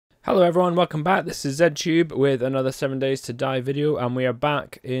Hello everyone, welcome back. This is ZTube with another 7 Days to Die video, and we are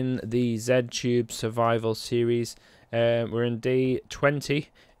back in the ZTube survival series. We're in day 20.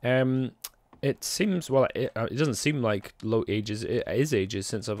 It seems, well, it doesn't seem like low ages. It is ages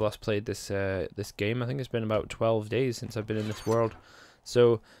since I've last played this this game. I think it's been about 12 days since I've been in this world.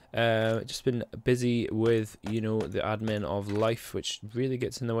 So just been busy with, you know, the admin of life, which really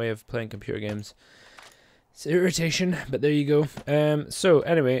gets in the way of playing computer games. It's irritation, but there you go. So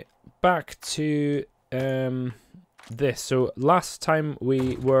anyway, back to this. So last time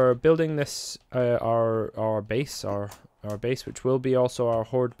we were building this our base, which will be also our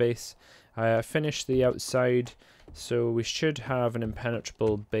horde base. I finished the outside, so we should have an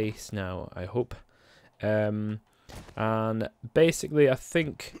impenetrable base now, I hope. And basically, I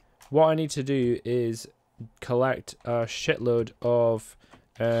think what I need to do is collect a shitload of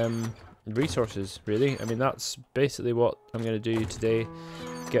resources, really. I mean, that's basically what I'm going to do today.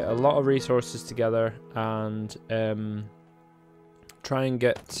 Get a lot of resources together and try and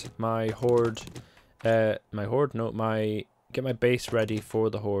get my horde, get my base ready for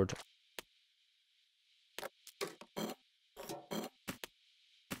the horde.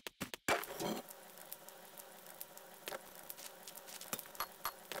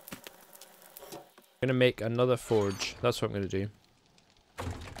 I'm going to make another forge. That's what I'm going to do.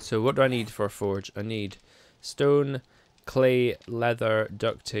 So what do I need for a forge? I need stone, clay, leather,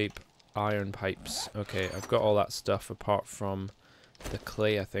 duct tape, iron pipes. Okay, I've got all that stuff apart from the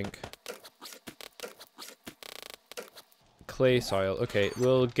clay, I think. Clay soil. Okay,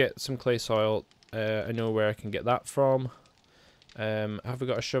 we'll get some clay soil. I know where I can get that from. Have we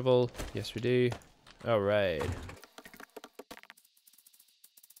got a shovel? Yes, we do. Alright.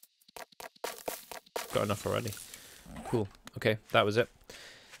 Got enough already. Cool. Okay, that was it.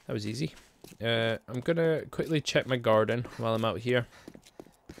 That was easy. I'm gonna quickly check my garden while I'm out here.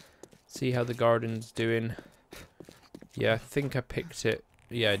 See how the garden's doing. Yeah, I think I picked it.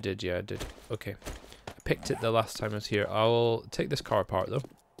 Yeah, I did. Yeah, I did. Okay. I picked it the last time I was here. I'll take this car apart, though,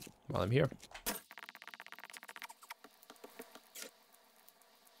 while I'm here.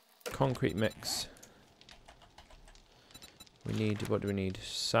 Concrete mix. We need, what do we need?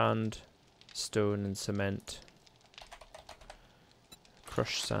 Sand, stone, and cement.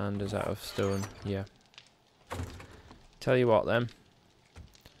 Crushed sand is out of stone, yeah. Tell you what then.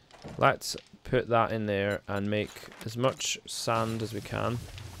 Let's put that in there and make as much sand as we can.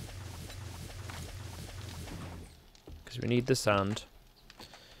 Because we need the sand.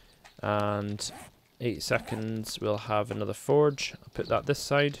 And 8 seconds we'll have another forge. I'll put that this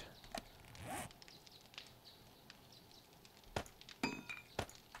side.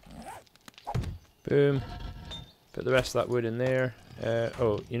 Boom. Put the rest of that wood in there.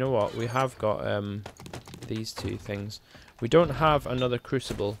 Oh, you know what? We have got these two things. We don't have another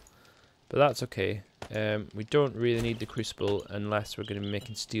crucible, but that's okay. We don't really need the crucible unless we're going to be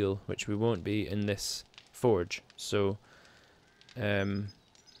making steel, which we won't be in this forge. So, actually,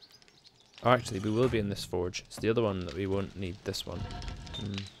 we will be in this forge. It's the other one that we won't need. This one.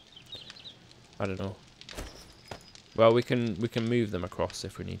 I don't know. Well, we can move them across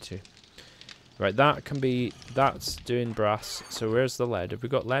if we need to. Right, that's doing brass. So where's the lead? Have we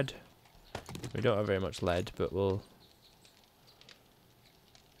got lead? We don't have very much lead, but we'll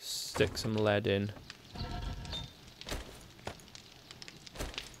stick some lead in.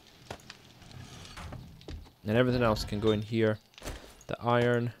 And everything else can go in here. The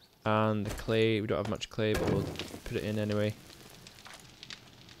iron and the clay. We don't have much clay, but we'll put it in anyway.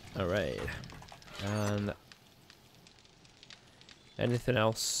 Alright. And anything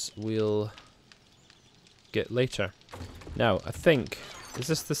else we'll get later. Now, I think, is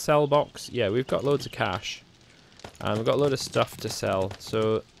this the sell box? Yeah, we've got loads of cash. And we've got a load of stuff to sell.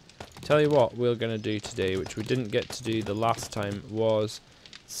 So, tell you what we're going to do today, which we didn't get to do the last time, was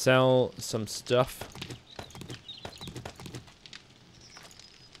sell some stuff.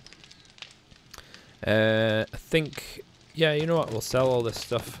 I think, yeah, you know what, we'll sell all this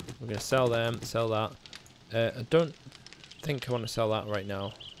stuff. We're going to sell them, sell that. I don't think I want to sell that right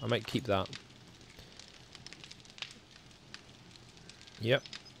now. I might keep that. Yep,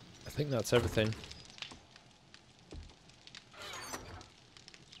 I think that's everything.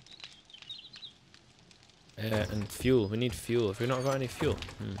 And fuel, we need fuel. Have we not got any fuel?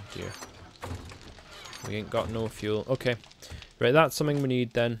 Dear. We ain't got no fuel. Okay, right, that's something we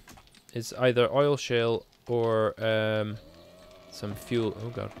need then. Is either oil shale or some fuel. Oh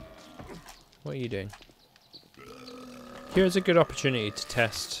god. What are you doing? Here's a good opportunity to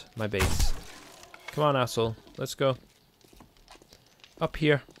test my base. Come on, asshole. Let's go. Up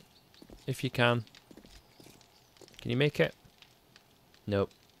here, if you can. Can you make it? Nope.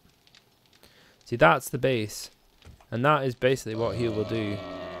 See, that's the base. And that is basically what he will do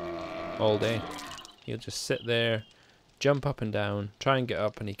all day. He'll just sit there, jump up and down, try and get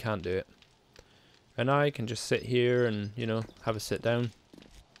up, and he can't do it. And I can just sit here and, you know, have a sit down.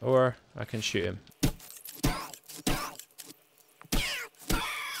 Or I can shoot him.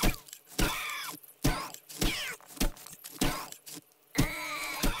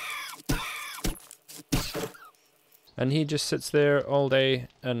 And he just sits there all day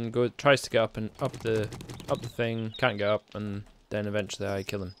and tries to get up and up the thing, can't get up, and then eventually I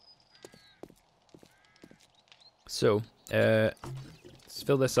kill him. So, let's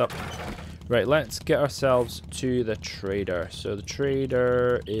fill this up. Right, let's get ourselves to the trader. So the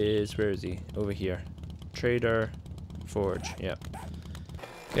trader is, where is he? Over here. Trader Forge, yep.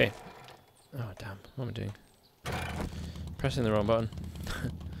 Okay. Oh damn, what am I doing? Pressing the wrong button.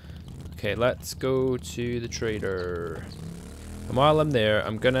 Okay, let's go to the trader. And while I'm there,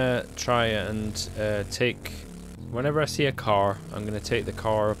 I'm gonna try and take, whenever I see a car, I'm gonna take the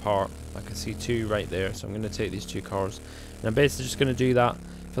car apart. I can see two right there, so I'm gonna take these two cars. And I'm basically just gonna do that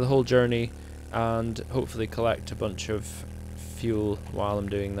for the whole journey and hopefully collect a bunch of fuel while I'm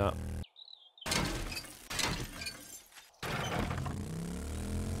doing that.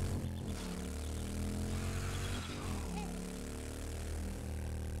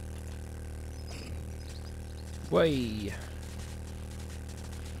 Way.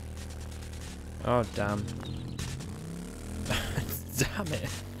 Oh damn. Damn it.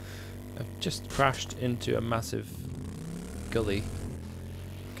 I've just crashed into a massive gully.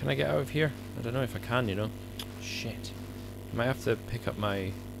 Can I get out of here? I don't know if I can, you know. Shit. I might have to pick up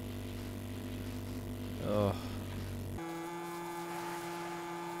my... Oh.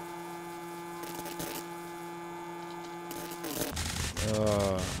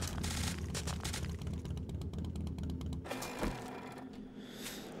 Oh.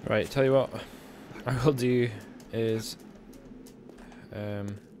 Right, tell you what I will do is I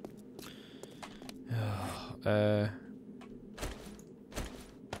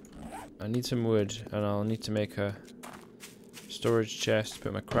need some wood and I'll need to make a storage chest to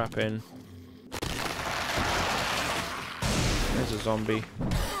put my crap in. There's a zombie.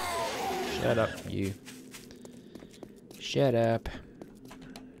 Shut up, you. Shut up.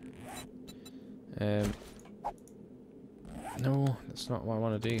 No, that's not what I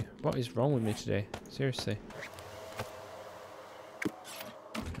want to do. What is wrong with me today? Seriously.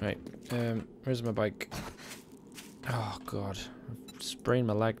 Right, where's my bike? Oh god, I've sprained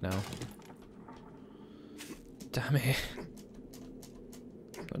my leg now. Damn it.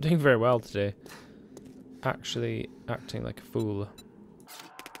 Not doing very well today. Actually acting like a fool.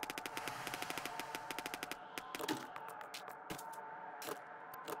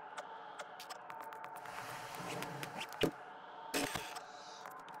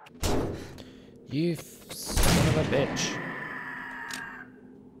 You son of a bitch.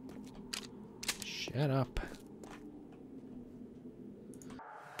 Shut up.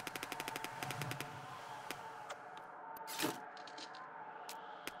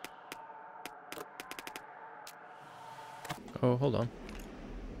 Oh, hold on.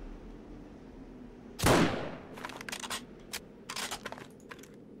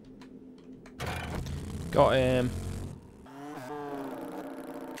 Got him.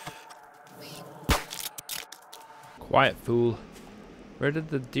 Quiet, fool. Where did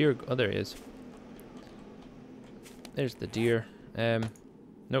the deer go? Oh, there he is. There's the deer.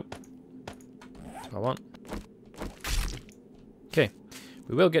 Nope. That's what I want. Okay.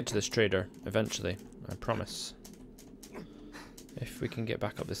 We will get to this trader eventually. I promise. If we can get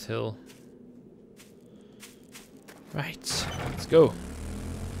back up this hill. Right. Let's go.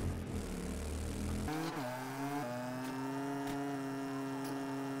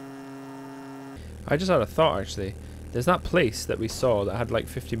 I just had a thought, actually. There's that place that we saw that had like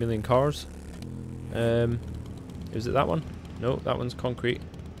 50 million cars. Is it that one? No, that one's concrete.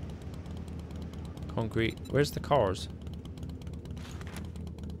 Concrete. Where's the cars?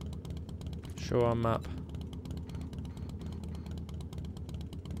 Show on map.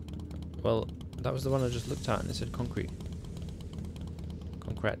 Well, that was the one I just looked at and it said concrete.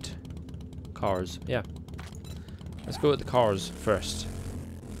 Concrete. Cars. Yeah. Let's go with the cars first.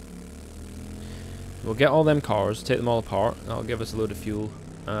 We'll get all them cars, take them all apart. That'll give us a load of fuel.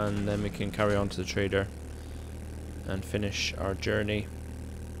 And then we can carry on to the trader. And finish our journey.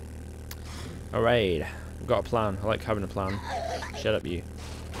 Alright. We've got a plan. I like having a plan. Shut up, you.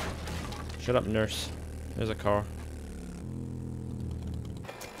 Shut up, nurse. There's a car.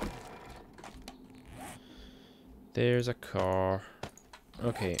 There's a car.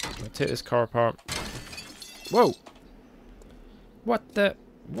 Okay, we'll take this car apart. Whoa! What the...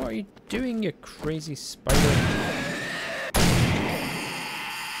 What are you doing, you crazy spider?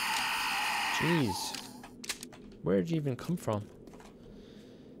 Jeez. Where did you even come from?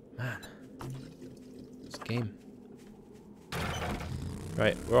 Man. This game.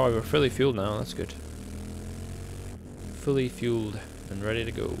 Right, well, we're fully fueled now, that's good. Fully fueled and ready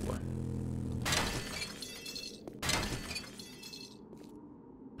to go.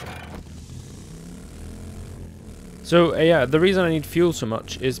 So yeah, the reason I need fuel so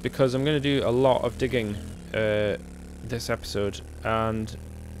much is because I'm going to do a lot of digging this episode, and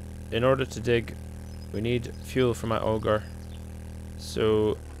in order to dig we need fuel for my auger.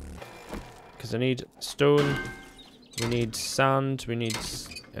 So because I need stone, we need sand, we need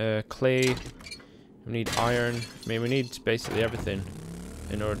clay, we need iron. I mean, we need basically everything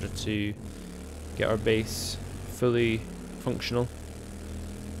in order to get our base fully functional.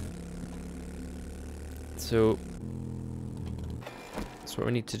 So that's what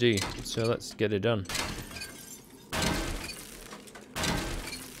we need to do. So let's get it done.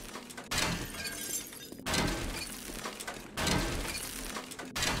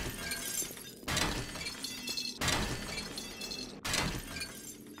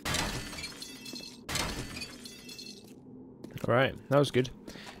 Alright, that was good.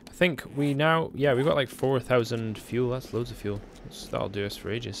 I think we now, yeah, we've got like 4,000 fuel. That's loads of fuel. That'll do us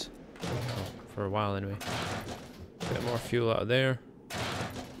for ages. Oh, for a while anyway. A bit more fuel out of there.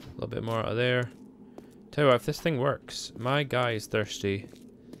 A little bit more out of there. Tell you what, if this thing works, my guy is thirsty.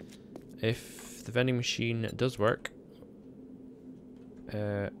 If the vending machine does work, what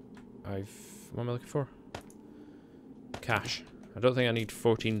am I looking for? Cash. I don't think I need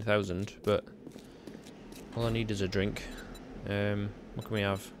 14,000, but all I need is a drink. What can we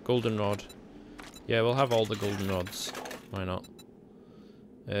have? Golden rod. Yeah, we'll have all the golden rods. Why not?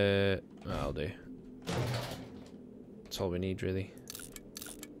 That'll do. That's all we need, really.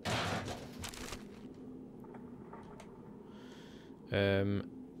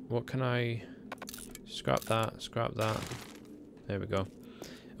 What can I... Scrap that, scrap that. There we go.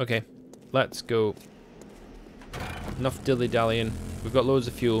 Okay, let's go. Enough dilly-dallying. We've got loads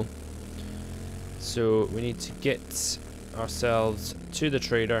of fuel. So we need to get ourselves to the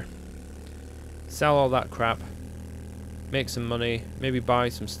trader. Sell all that crap. Make some money. Maybe buy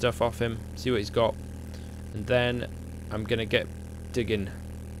some stuff off him. See what he's got. And then I'm gonna get digging.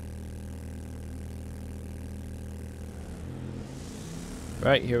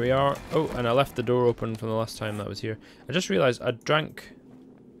 Right, here we are. Oh, and I left the door open from the last time that was here. I just realised I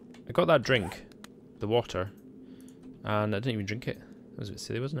got that drink, the water, and I didn't even drink it. That was a bit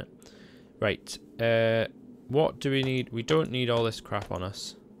silly, wasn't it? Right, what do we need? We don't need all this crap on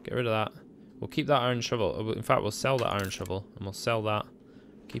us. Get rid of that. We'll keep that iron shovel. In fact, we'll sell that iron shovel, and we'll sell that.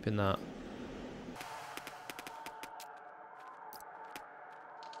 Keeping that.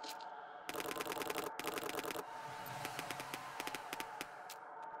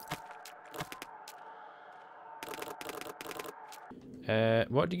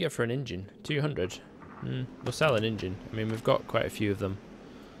 What do you get for an engine? 200. We'll sell an engine. I mean, we've got quite a few of them.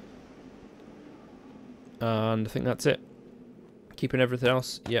 And I think that's it. Keeping everything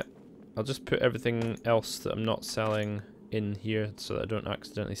else? Yep. I'll just put everything else that I'm not selling in here so that I don't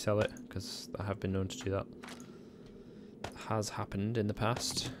accidentally sell it, because I have been known to do that. It has happened in the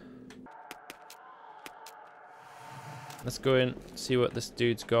past. Let's go in, see what this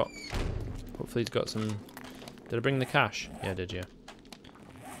dude's got. Hopefully he's got some... Did I bring the cash? Yeah, I did, yeah.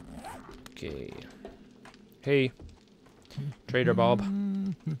 Okay. Hey. Trader Bob.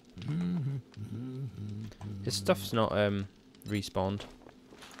 His stuff's not respawned.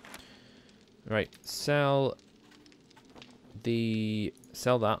 Right, sell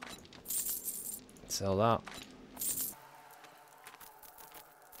that. Sell that.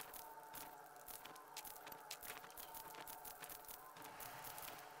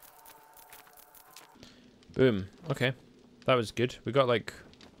 Boom. Okay. That was good. We got like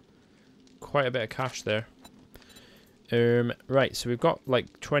quite a bit of cash there. Right, so we've got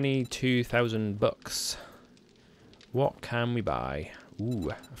like 22,000 bucks. What can we buy? Ooh,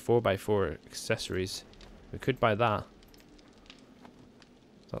 a 4x4 accessories. We could buy that.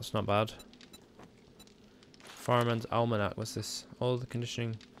 That's not bad. Fireman's Almanac. What's this? All the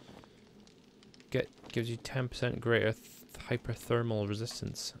conditioning gives you 10% greater hyperthermal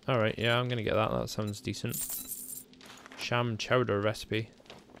resistance. Alright, yeah, I'm gonna get that. That sounds decent. Sham chowder recipe.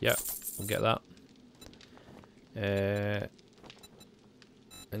 Yep, we'll get that.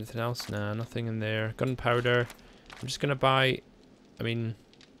 Anything else? Nah, nothing in there. Gunpowder. I'm just gonna buy... I mean...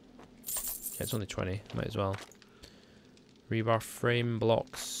 Yeah, it's only 20. Might as well. Rebar frame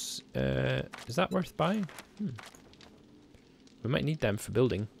blocks. Is that worth buying? We might need them for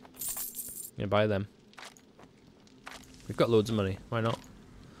building. I'm gonna buy them. We've got loads of money. Why not?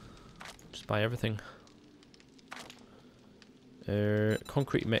 Just buy everything.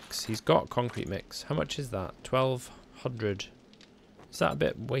 Concrete mix. He's got concrete mix. How much is that? 1200. Is that a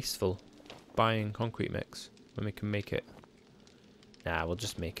bit wasteful? Buying concrete mix when we can make it. Nah, we'll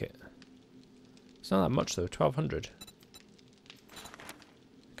just make it. It's not that much though. 1200.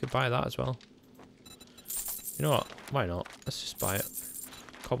 Could buy that as well. You know what? Why not? Let's just buy it.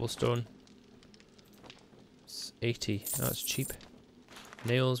 Cobblestone. It's 80. That's cheap.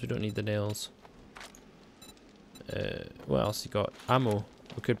 Nails. We don't need the nails. What else he got? Ammo.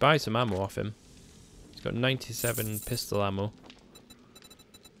 We could buy some ammo off him. He's got 97 pistol ammo.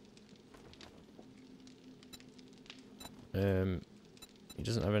 He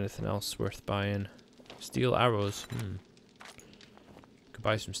doesn't have anything else worth buying. Steel arrows. Could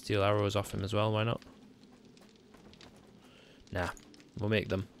buy some steel arrows off him as well. Why not? Nah, we'll make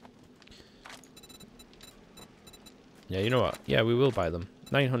them. Yeah, you know what? Yeah, we will buy them.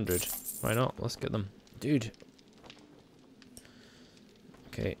 900. Why not? Let's get them. Dude.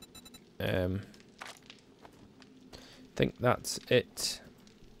 Okay. Think that's it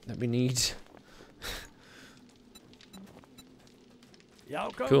that we need.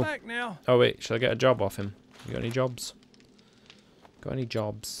 Y'all come Cool. back now. Oh wait, shall I get a job off him? You got any jobs? Got any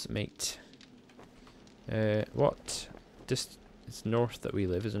jobs, mate? What? Just it's north that we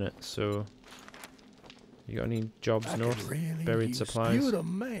live, isn't it? So you got any jobs north? Really Buried supplies. You the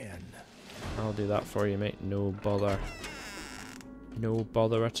man. I'll do that for you, mate. No bother. No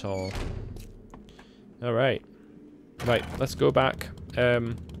bother at all. Alright. Right, let's go back.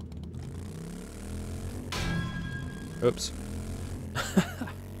 Oops.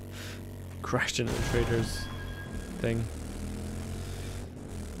 Crashed into the trader's thing.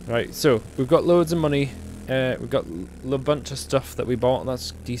 Right, so we've got loads of money. We've got a bunch of stuff that we bought.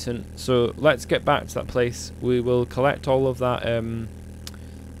 That's decent. So let's get back to that place. We will collect all of that.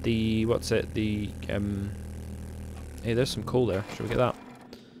 What's it? Hey, there's some coal there. Should we get that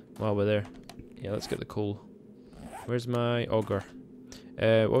while we're there? Yeah, let's get the coal. Where's my auger?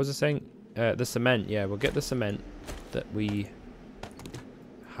 What was I saying? The cement. Yeah, we'll get the cement that we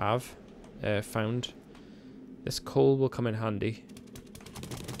have found. This coal will come in handy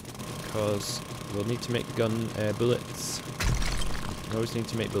because we'll need to make gun bullets. We always need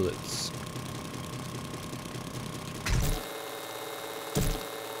to make bullets.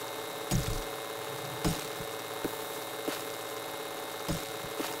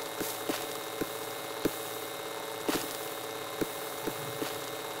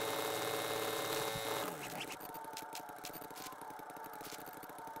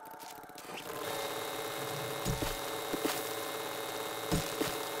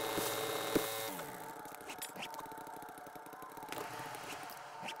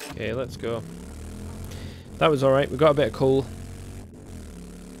 Okay, let's go. That was alright. We got a bit of coal.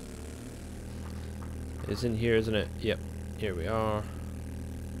 It's in here, isn't it? Yep. Here we are.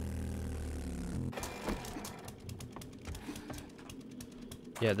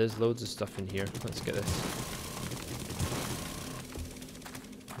 Yeah, there's loads of stuff in here. Let's get this.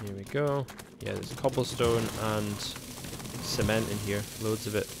 Here we go. Yeah, there's cobblestone and cement in here. Loads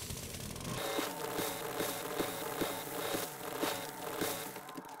of it.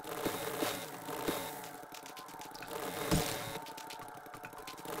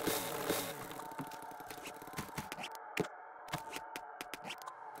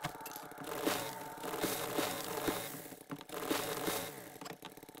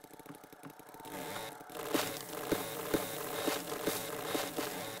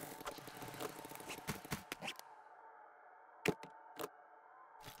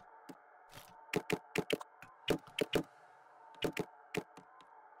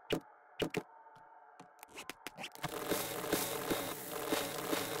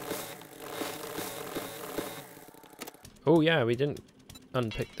 Oh yeah, we didn't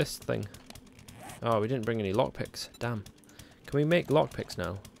unpick this thing. Oh, we didn't bring any lockpicks. Damn. Can we make lockpicks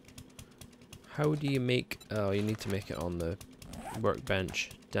now? How do you make... Oh, you need to make it on the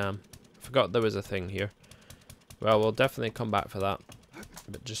workbench. Damn. I forgot there was a thing here. Well, we'll definitely come back for that.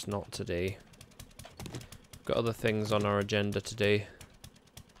 But just not today. We've got other things on our agenda today.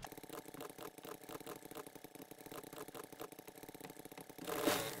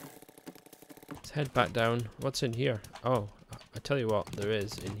 Let's head back down. What's in here? Oh, I tell you what, there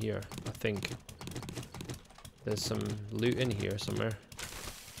is in here. I think there's some loot in here somewhere.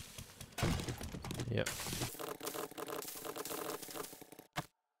 Yep.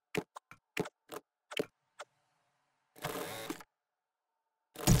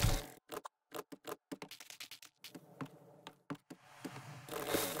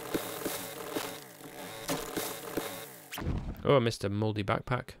 Oh, I missed a mouldy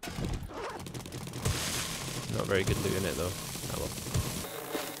backpack. Not very good loot in it though. Oh well.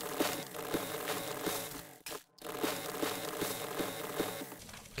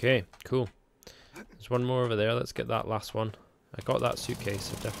 Okay, cool. There's one more over there. Let's get that last one. I got that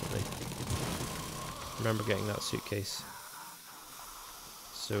suitcase, I definitely remember getting that suitcase.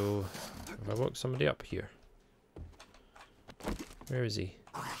 So, have I woke somebody up here? Where is he?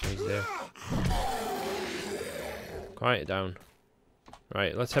 Oh, he's there. Quiet down.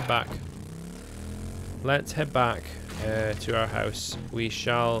 Right, let's head back. Let's head back to our house. We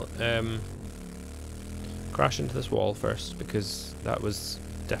shall crash into this wall first, because that was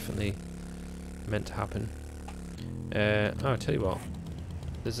definitely meant to happen. Oh, I'll tell you what.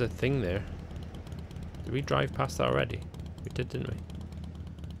 There's a thing there. Did we drive past that already? We did, didn't we?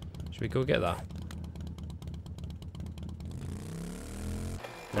 Should we go get that?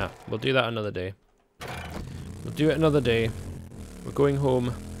 Nah, we'll do that another day. We'll do it another day. We're going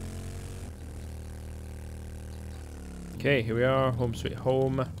home. Okay, here we are. Home sweet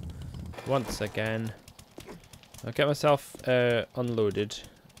home. Once again. I'll get myself unloaded.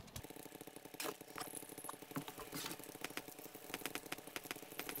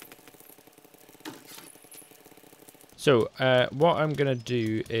 So, what I'm gonna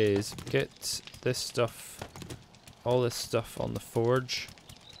do is get this stuff, all this stuff on the forge,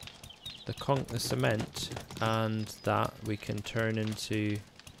 the cement, and that we can turn into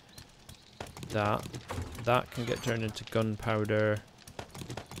that. That can get turned into gunpowder.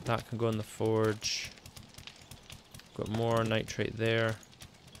 That can go in the forge. Got more nitrate there.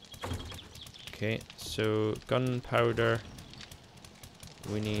 Okay, so gunpowder.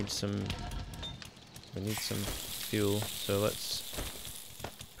 We need some fuel. So let's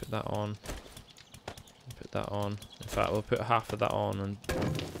put that on. Put that on. In fact, we'll put half of that on and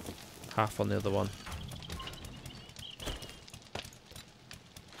half on the other one.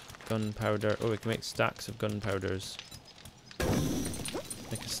 Gunpowder. Oh, we can make stacks of gunpowders.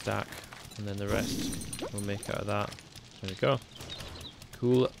 Make a stack, and then the rest we'll make out of that. There we go.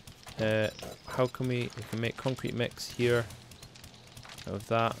 Cool. How can we can make concrete mix here out of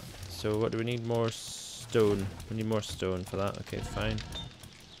that. So what do we need? More stone. We need more stone for that. Okay, fine.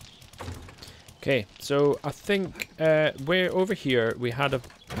 Okay, so I think we're over here. We had a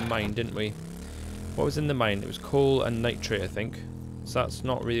mine, didn't we? What was in the mine? It was coal and nitrate, I think. So that's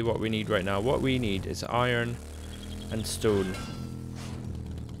not really what we need right now. What we need is iron and stone.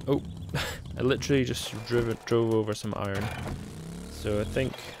 Oh, I literally just drove over some iron. So I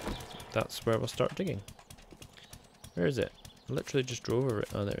think that's where we'll start digging. Where is it? I literally just drove over it.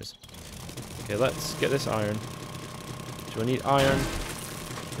 Oh, there it is. Okay, let's get this iron. So we need iron.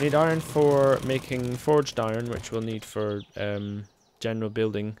 We need iron for making forged iron, which we'll need for general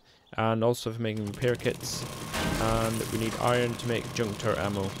building, and also for making repair kits. And we need iron to make junk turret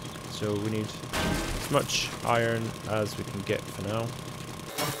ammo. So we need as much iron as we can get for now.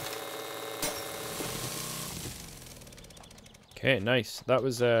 Okay, nice. That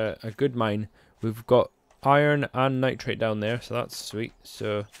was a good mine. We've got iron and nitrate down there, so that's sweet.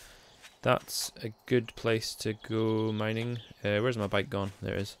 So that's a good place to go mining. Where's my bike gone?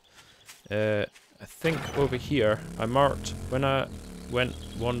 There it is. I think over here, I marked, when I went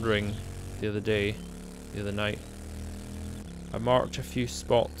wandering the other night, I marked a few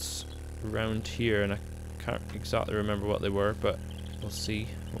spots around here, and I can't exactly remember what they were, but we'll see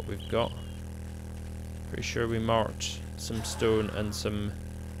what we've got. Pretty sure we marked some stone and some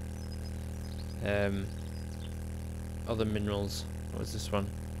other minerals. What was this one?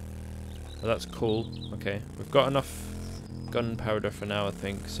 Oh, that's coal. Okay, we've got enough gunpowder for now, I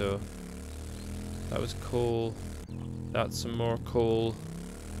think. So that was coal. That's some more coal.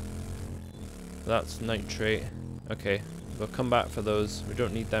 That's nitrate. Okay, we'll come back for those. We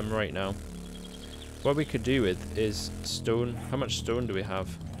don't need them right now. What we could do with is stone. How much stone do we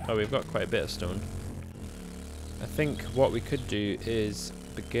have? Oh, we've got quite a bit of stone. I think what we could do is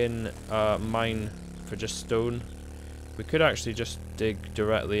begin a mine for just stone. We could actually just dig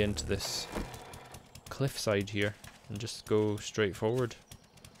directly into this cliffside here and just go straight forward.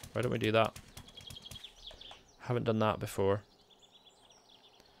 Why don't we do that? Haven't done that before.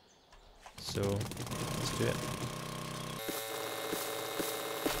 So let's do it.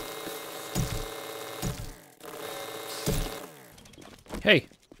 Hey,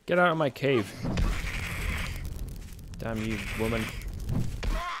 get out of my cave. Damn you, woman.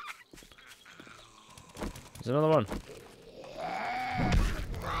 There's another one.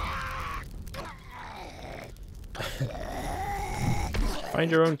 Find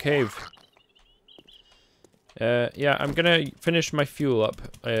your own cave. Yeah, I'm gonna finish my fuel up,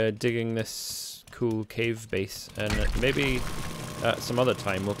 digging this cool cave base, and maybe at some other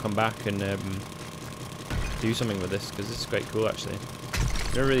time we'll come back and do something with this, because this is quite cool actually.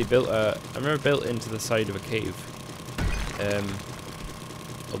 I've never built into the side of a cave,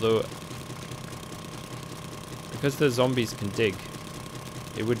 although because the zombies can dig,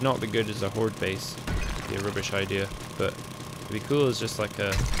 it would not be good as a horde base. It'd be a rubbish idea, but it'd be cool as just like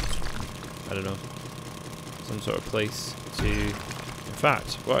a, I don't know, some sort of place to... In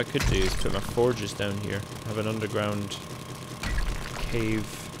fact, what I could do is put my forges down here, have an underground cave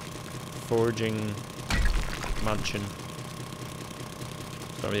forging mansion.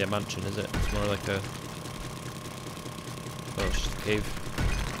 It's not really a mansion, is it? It's more like a... well, it's just a cave.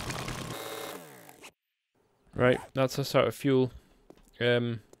 Right, that's our sort of fuel.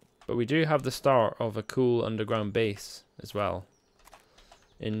 But we do have the start of a cool underground base as well,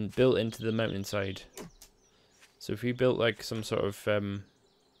 built into the mountainside. So if we built like some sort of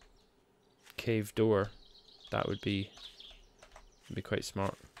cave door, that would be quite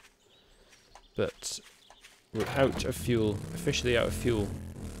smart. But we're out of fuel, officially out of fuel.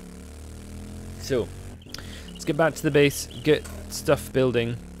 So let's get back to the base, get stuff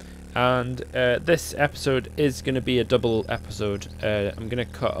building. And this episode is going to be a double episode. I'm going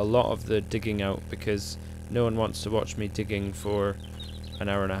to cut a lot of the digging out because no one wants to watch me digging for an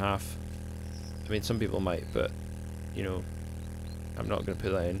hour and a half. I mean, some people might, but, you know, I'm not going to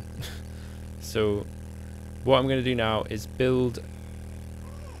put that in. So, what I'm going to do now is build...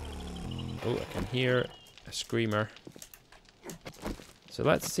 Oh, I can hear a screamer. So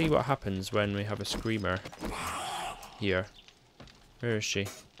let's see what happens when we have a screamer here. Where is she?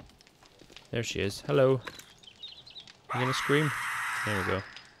 There she is. Hello. You gonna scream? There we go.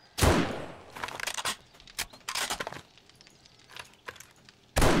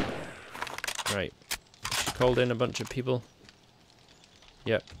 Right. She called in a bunch of people.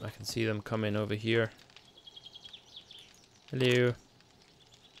 Yep, I can see them coming over here. Hello.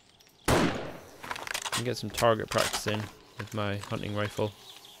 I can get some target practice in with my hunting rifle.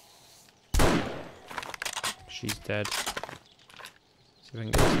 She's dead. See if I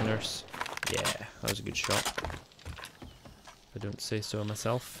can get this nurse. Yeah, that was a good shot. If I don't say so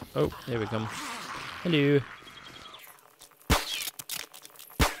myself. Oh, here we come. Hello.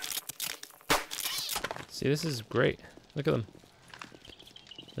 See, this is great. Look at them.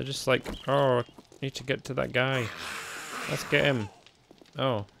 They're just like, oh, I need to get to that guy. Let's get him.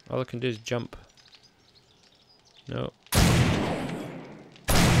 Oh, all I can do is jump. No.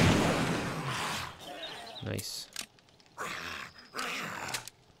 Nice.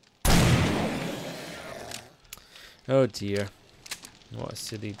 Oh dear. What a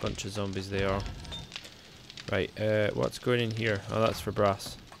silly bunch of zombies they are. Right, what's going in here? Oh, that's for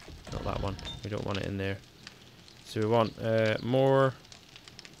brass. Not that one. We don't want it in there. So we want more...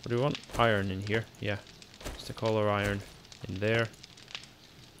 What do we want? Iron in here. Yeah. Stick all our iron in there.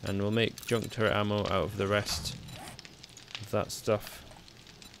 And we'll make junk turret ammo out of the rest of that stuff.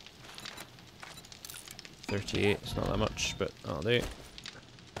 38, it's not that much, but that'll do.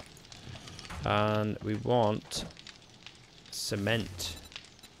 And we want... cement.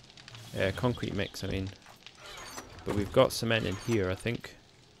 Concrete mix, I mean. But we've got cement in here, I think.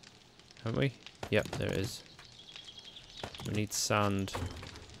 Haven't we? Yep, there it is. We need sand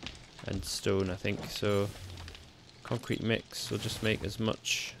and stone, I think. So, concrete mix, we'll just make as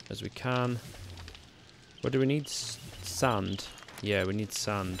much as we can. What do we need? Sand. Yeah, we need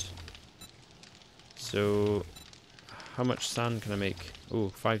sand. So, how much sand can I make? Oh,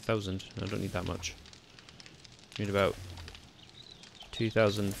 5,000. I don't need that much. I need about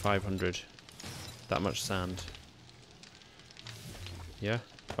 2,500. That much sand. Yeah.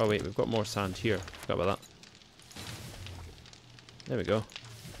 Oh wait, we've got more sand here. Forgot about that. There we go.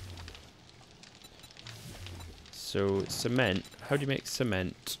 So cement. How do you make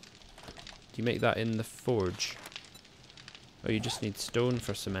cement? Do you make that in the forge? Oh, you just need stone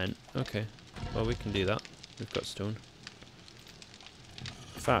for cement. Okay. Well, we can do that. We've got stone.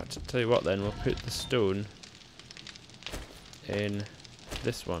 In fact, I'll tell you what then, we'll put the stone in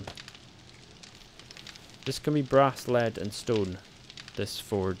this one. This can be brass, lead and stone. This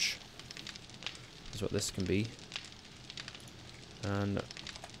forge is what this can be. And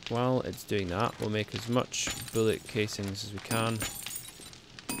while it's doing that, we'll make as much bullet casings as we can.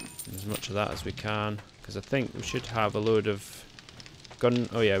 And as much of that as we can. Because I think we should have a load of gun...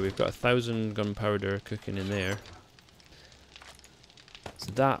 Oh yeah, we've got 1,000 gunpowder cooking in there.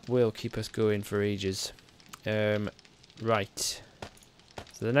 So that will keep us going for ages. Right.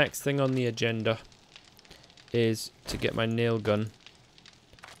 So the next thing on the agenda is to get my nail gun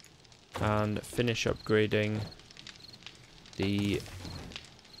and finish upgrading the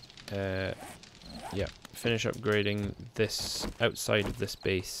yeah, finish upgrading this outside of this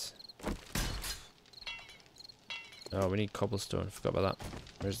base. Oh, we need cobblestone. Forgot about that.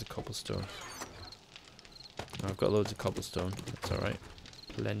 Where's the cobblestone? Oh, I've got loads of cobblestone. That's alright.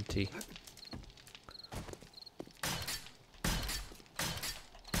 Plenty.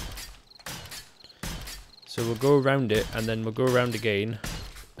 So we'll go around it, and then we'll go around again,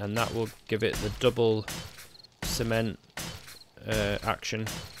 and that will give it the double cement action,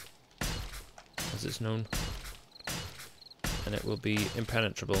 as it's known, and it will be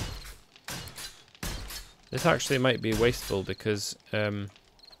impenetrable. This actually might be wasteful because the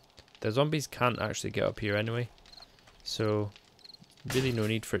zombies can't actually get up here anyway, so really no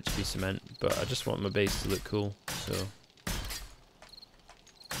need for it to be cement, but I just want my base to look cool, so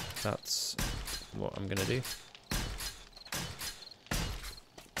that's what I'm gonna do.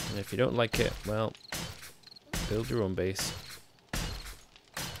 And if you don't like it, well, build your own base.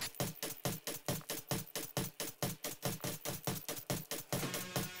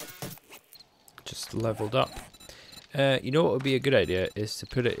 Just leveled up. You know what would be a good idea is to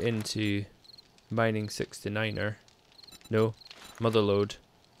put it into mining 69er. No, motherload.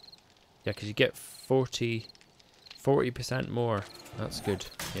 Yeah, because you get 40% more. That's good.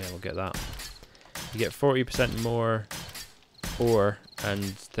 Yeah, we'll get that. You get 40% more ore and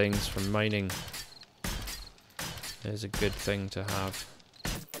things from mining. It's a good thing to have.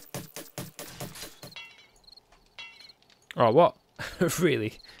 Oh, what?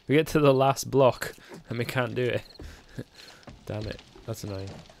 Really? We get to the last block and we can't do it. Damn it. That's annoying.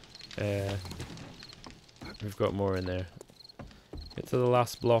 We've got more in there. Get to the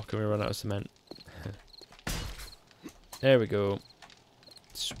last block and we run out of cement. There we go.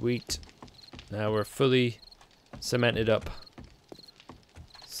 Sweet. Now we're fully cemented up.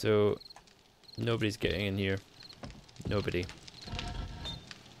 So nobody's getting in here. Nobody.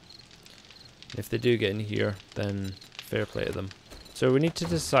 If they do get in here, then fair play to them. So we need to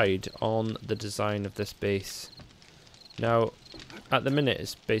decide on the design of this base. Now, at the minute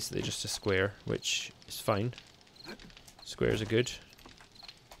it's basically just a square, which is fine. Squares are good.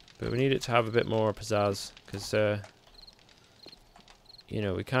 But we need it to have a bit more pizzazz, because you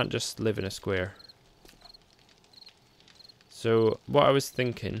know, we can't just live in a square. So what I was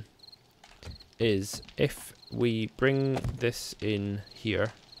thinking is if we bring this in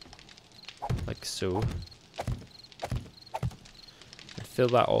here, like so, and fill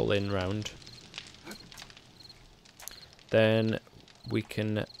that all in round, then we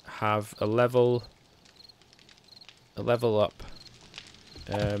can have a level up.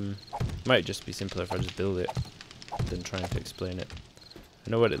 Might just be simpler if I just build it than trying to explain it. I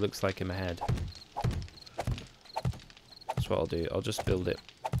know what it looks like in my head. That's what I'll do. I'll just build it.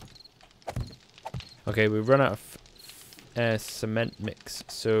 Okay, we've run out of cement mix,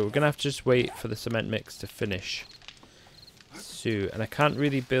 so we're gonna have to just wait for the cement mix to finish. So, and I can't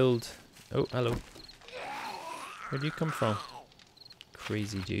really build. Oh, hello. Where'd you come from?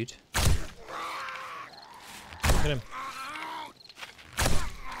 Crazy dude. Look at him.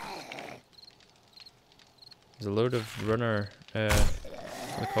 There's a load of runner. What are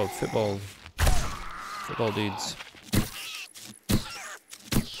they called? Football dudes.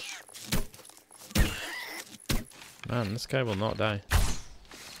 Man, this guy will not die.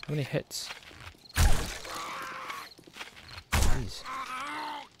 How many hits? Jeez.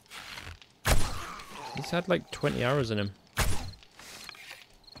 He's had like 20 arrows in him.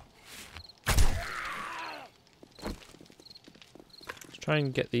 Let's try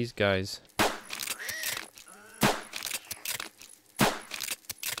and get these guys.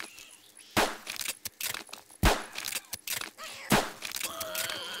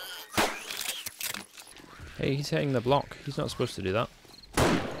 Hey, he's hitting the block. He's not supposed to do that.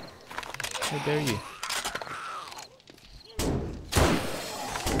 How dare you?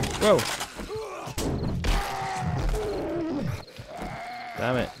 Whoa!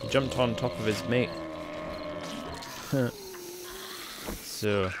 Damn it, he jumped on top of his mate.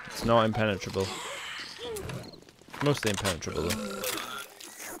 So, it's not impenetrable. Mostly impenetrable though.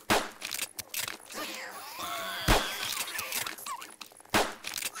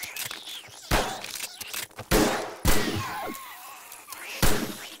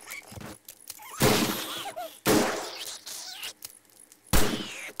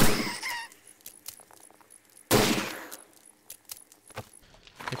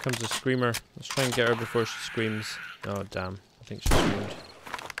 Here comes a screamer. Let's try and get her before she screams. Oh damn, I think she screamed.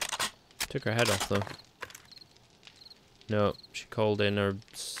 Took her head off though. No, she called in her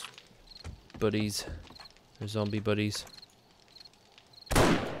buddies. Her zombie buddies.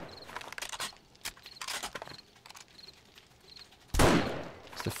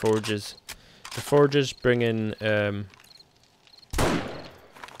 It's the forges. The forges bring in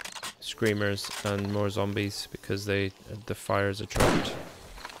screamers and more zombies because the fires attract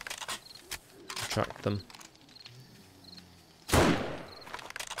them.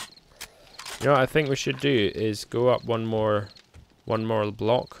 You know what I think we should do is go up one more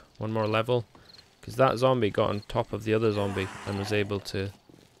block, one more level, because that zombie got on top of the other zombie and was able to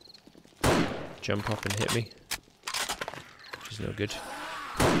jump up and hit me, which is no good.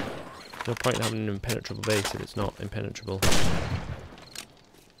 No point in having an impenetrable base if it's not impenetrable,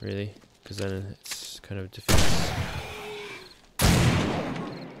 really, because then it's kind of defeats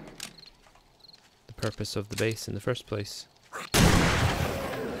the purpose of the base in the first place.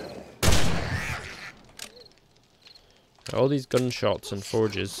 All these gunshots and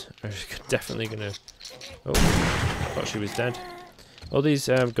forges are definitely gonna... Oh, I thought she was dead. All these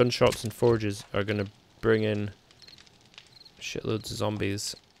gunshots and forges are gonna bring in shitloads of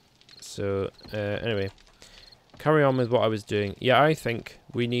zombies. So, anyway, carry on with what I was doing. Yeah, I think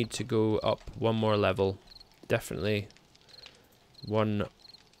we need to go up one more level. Definitely one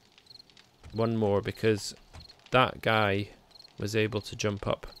more, because that guy was able to jump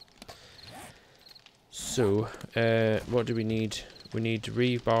up. So, what do we need? We need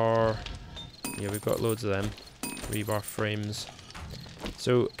rebar. Yeah, we've got loads of them. Rebar frames.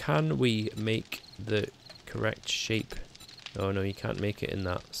 So, can we make the correct shape? Oh no, you can't make it in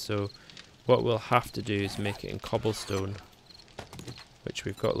that. So, what we'll have to do is make it in cobblestone, which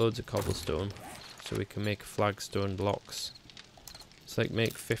we've got loads of cobblestone, so we can make flagstone blocks. It's like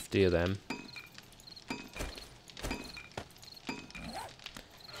make 50 of them.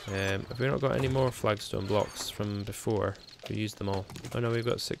 Have we not got any more flagstone blocks from before? We used them all. Oh no, we've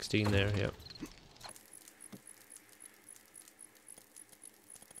got 16 there, yep.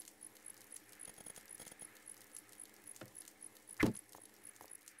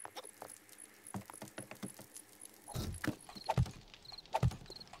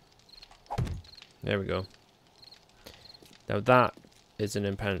 There we go. Now that is an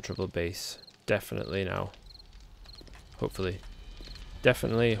impenetrable base. Definitely now. Hopefully.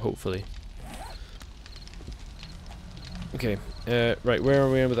 Definitely, hopefully. Okay, right, where are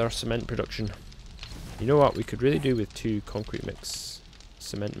we with our cement production? You know what, we could really do with 2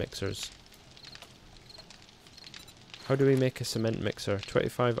 cement mixers. How do we make a cement mixer?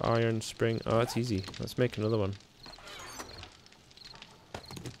 25 iron spring. Oh, that's easy. Let's make another one.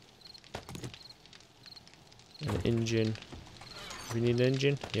 An engine. Do we need an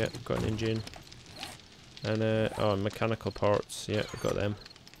engine? Yeah, we've got an engine. And oh, mechanical parts. Yeah, we've got them.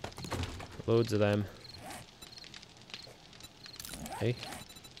 Loads of them. Hey.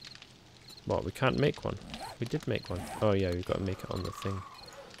 What, we can't make one? We did make one. Oh yeah, we've got to make it on the thing.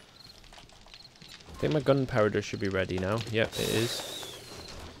 I think my gunpowder should be ready now. Yep, it is.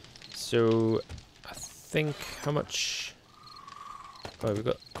 So, I think how much... Oh, we've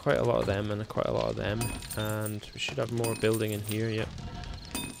got quite a lot of them and quite a lot of them. And we should have more building in here, yep.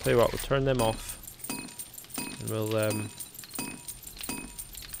 Tell you what, we'll turn them off. And we'll,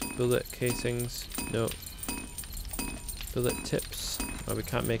 bullet casings. No. Bullet tips. Oh, we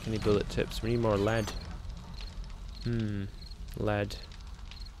can't make any bullet tips. We need more lead. Lead.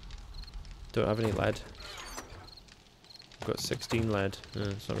 Don't have any lead. I've got 16 lead.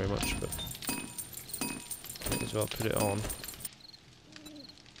 It's not very much, but might as well put it on.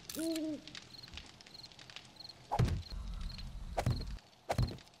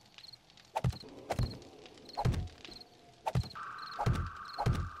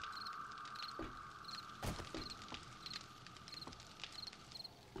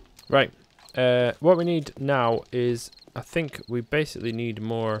 Right. What we need now is, I think we basically need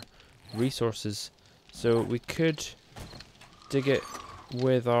more resources. So we could dig it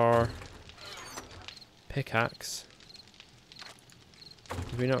with our pickaxe.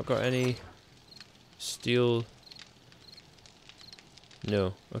 Have we not got any steel?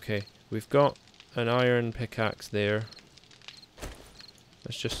 No. Okay. We've got an iron pickaxe there.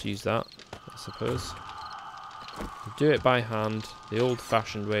 Let's just use that, I suppose. Do it by hand, the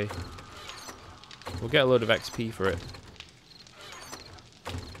old-fashioned way. We'll get a load of XP for it.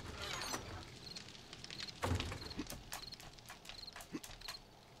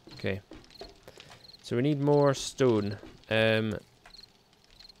 Okay. So we need more stone.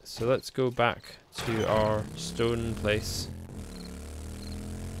 So let's go back to our stone place.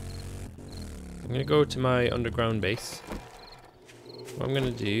 I'm going to go to my underground base. What I'm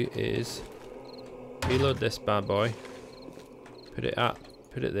going to do is reload this bad boy. Put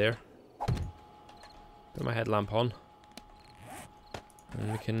it there. Put my headlamp on.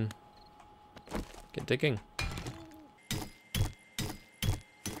 And we can get digging.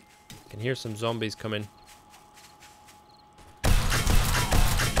 Can hear some zombies coming.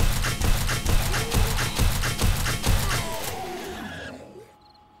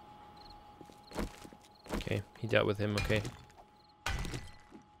 Okay, he dealt with him, okay.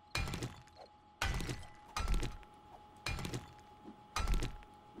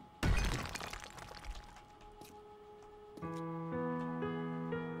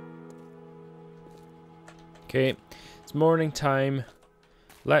 Okay, it's morning time.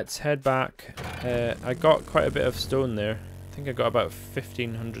 Let's head back. I got quite a bit of stone there. I think I got about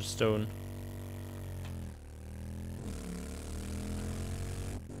 1,500 stone.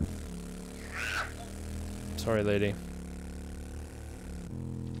 Sorry, lady.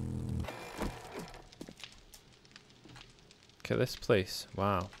 Look at this place.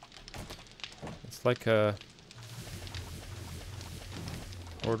 Wow. It's like a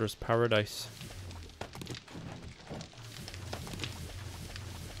hoarder's paradise.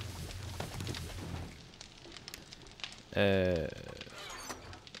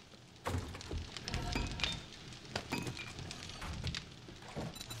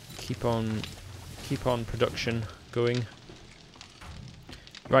 Keep on production going.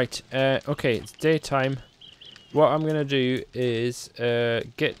 Right, okay, it's daytime. What I'm gonna do is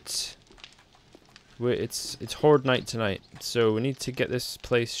it's Horde night tonight, so we need to get this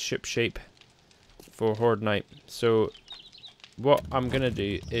place ship shape for Horde night. So what I'm gonna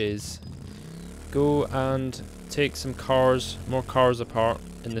do is go and take some cars, more cars apart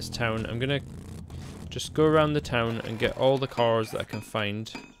in this town. I'm gonna just go around the town and get all the cars that I can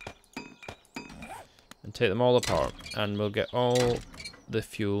find and take them all apart, and we'll get all the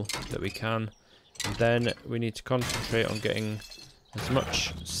fuel that we can. And then we need to concentrate on getting as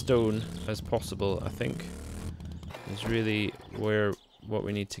much stone as possible, I think, is really what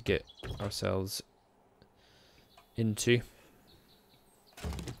we need to get ourselves into.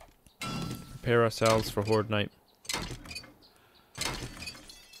 Prepare ourselves for Horde night.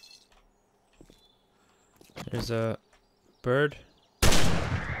 There's a bird.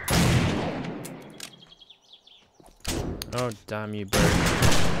 Oh, damn you, bird.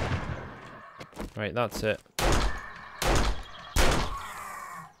 Right, that's it.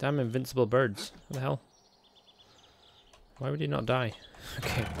 Damn invincible birds. What the hell? Why would he not die?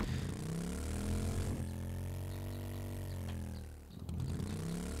 Okay.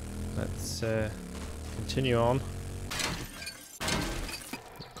 Let's continue on.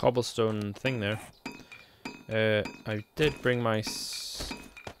 Cobblestone thing there. I did bring my...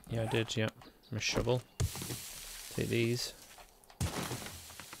 yeah, I did, yeah. My shovel. Take these.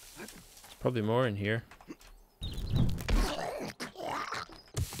 There's probably more in here.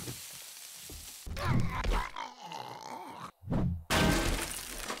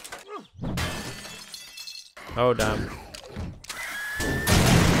 Oh, damn.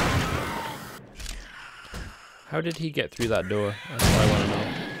 How did he get through that door? That's what I want to know.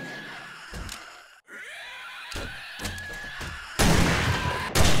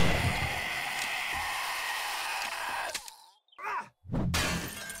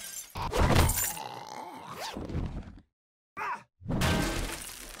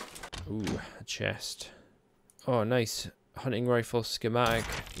 Ooh, a chest. Oh, nice. Hunting rifle schematic.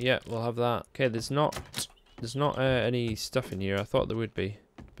 Yeah, we'll have that. Okay, there's not any stuff in here. I thought there would be,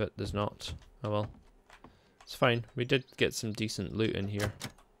 but there's not. Oh well. It's fine. We did get some decent loot in here.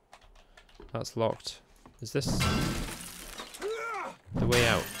 That's locked. Is this the way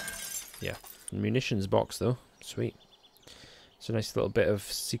out? Yeah. Munitions box though. Sweet. It's a nice little bit of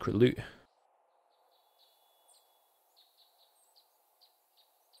secret loot.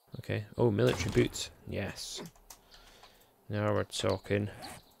 Okay. Oh, military boots. Yes. Now we're talking.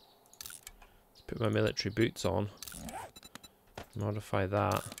 Let's put my military boots on. Modify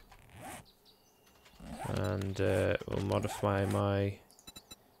that. And we'll modify my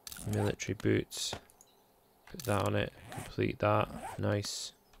military boots. Put that on it. Complete that.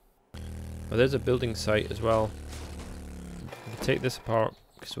 Nice. Oh, there's a building site as well. We'll take this apart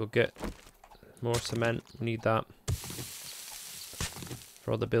because we'll get more cement. We need that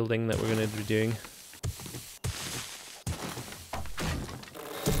for all the building that we're going to be doing.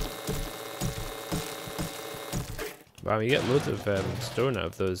 Wow, you get loads of stone out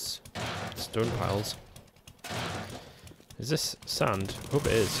of those stone piles. Is this sand? I hope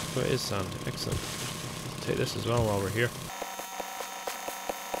it is. Oh, it is sand. Excellent. Take this as well while we're here.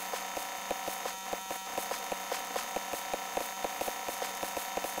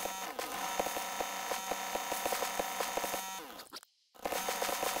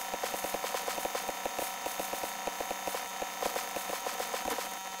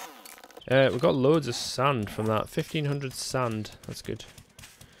 We got loads of sand from that. 1,500 sand. That's good.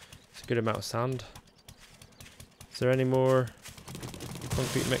 It's a good amount of sand. Is there any more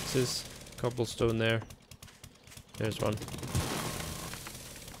concrete mixes? Cobblestone there. There's one.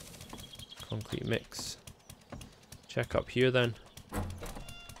 Concrete mix. Check up here then.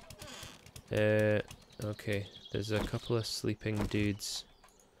 Okay. There's a couple of sleeping dudes.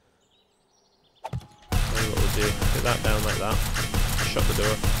 Tell you what we'll do. Put that down like that. Shut the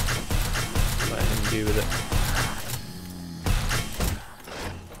door. Let him do with it.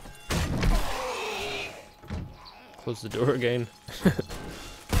 Close the door again.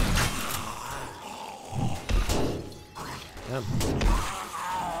 Damn.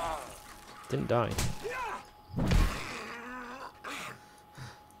 Didn't die.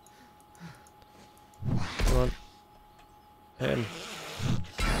 Come on. Hit him.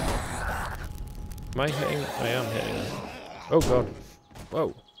 Am I hitting? I am hitting him. Oh god.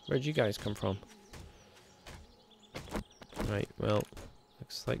 Whoa. Where'd you guys come from? Right, well,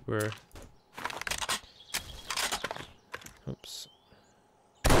 looks like we're... Oops.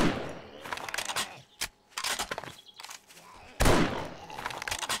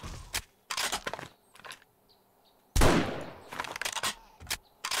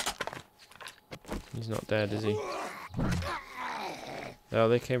 He's not dead, is he? Oh,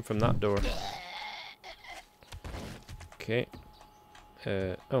 they came from that door. Okay.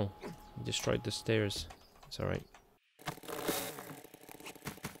 Oh, he destroyed the stairs. It's alright.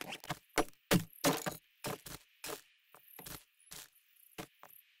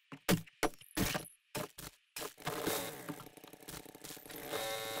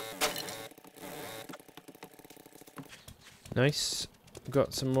 Nice.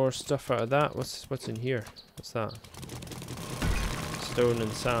 Got some more stuff out of that. What's in here? What's that? Stone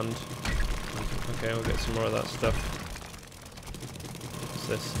and sand. Okay, we'll get some more of that stuff. What's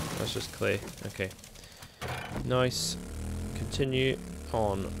this? That's just clay. Okay. Nice. Continue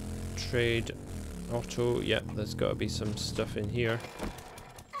on. Trade. Auto. Yep, there's got to be some stuff in here.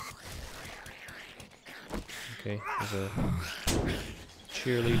 Okay, there's a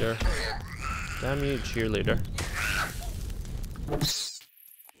cheerleader. Damn you, cheerleader.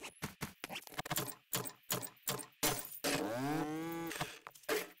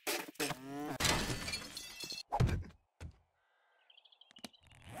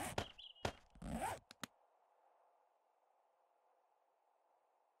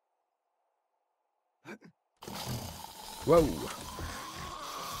 Whoa!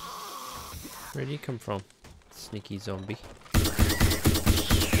 Where'd he come from? Sneaky zombie.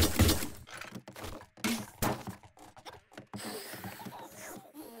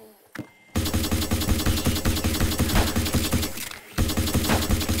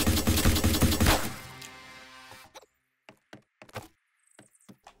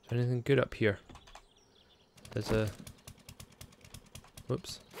 Anything good up here? There's a...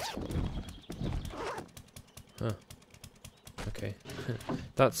 Whoops. Huh. Okay.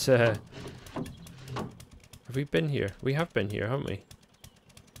 That's, have we been here? We have been here, haven't we?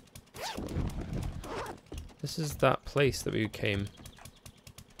 This is that place that we came.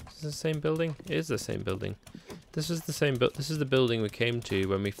 Is this the same building? It is the same building. This is the same this is the building we came to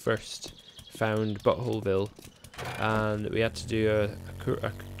when we first found Buttholeville. And we had to do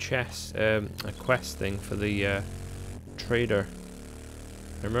a quest thing for the trader.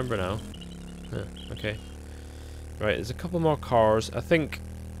 I remember now. Huh, okay. Right, there's a couple more cars. I think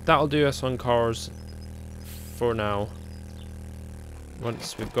that'll do us on cars for now.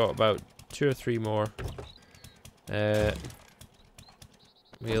 Once we've got about 2 or 3 more, we'll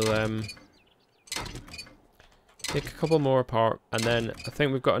take a couple more apart, and then I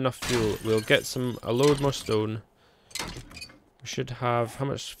think we've got enough fuel. We'll get a load more stone. We should have, how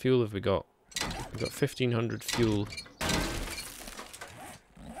much fuel have we got? We've got 1500 fuel.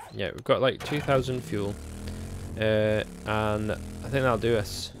 Yeah, we've got like 2000 fuel. And I think that'll do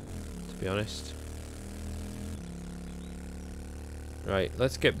us, to be honest. Right,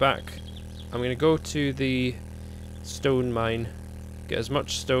 let's get back. I'm going to go to the stone mine, get as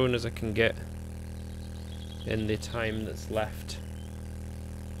much stone as I can get in the time that's left,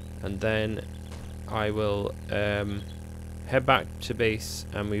 and then I will head back to base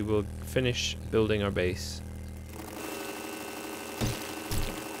and we will finish building our base.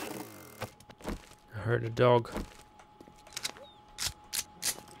 I heard a dog.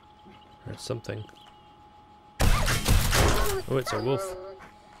 Heard something. Oh, it's a wolf.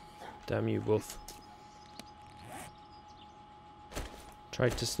 Damn you, wolf.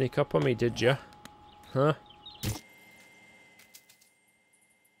 Tried to sneak up on me, did ya? Huh?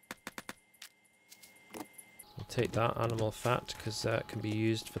 I'll take that animal fat because that can be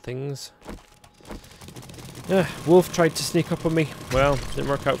used for things. Wolf tried to sneak up on me. Well, didn't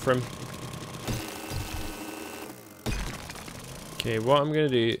work out for him. Okay, what I'm going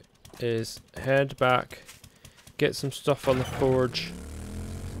to do is head back, get some stuff on the forge,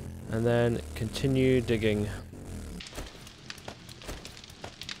 and then continue digging.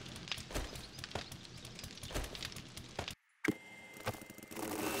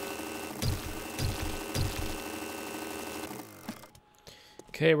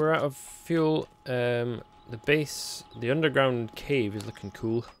 Okay, we're out of fuel. The base, the underground cave is looking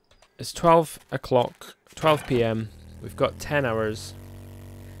cool. It's 12 o'clock, 12 p.m. We've got 10 hours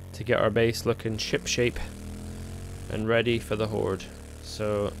to get our base looking ship shape and ready for the horde.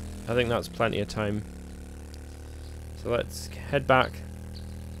 So I think that's plenty of time. So let's head back,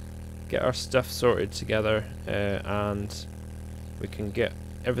 get our stuff sorted together, and we can get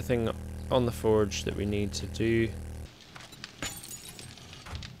everything on the forge that we need to do.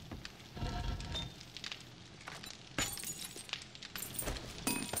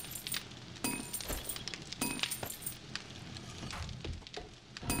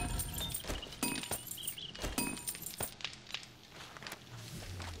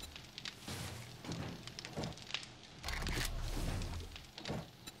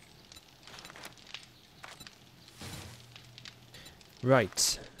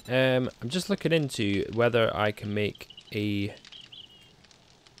 Right, I'm just looking into whether I can make a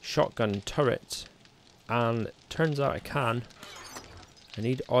shotgun turret, and turns out I can. I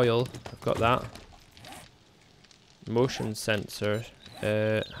need oil, I've got that. Motion sensor,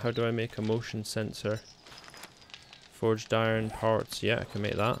 how do I make a motion sensor? Forged iron parts, yeah, I can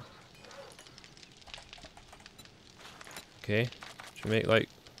make that. Okay, should we make like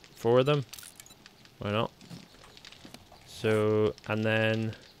 4 of them? Why not? So, and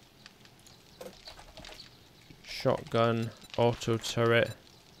then shotgun auto turret,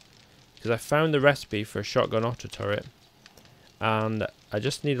 because I found the recipe for a shotgun auto turret, and I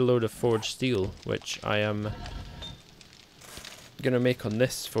just need a load of forged steel, which I am gonna make on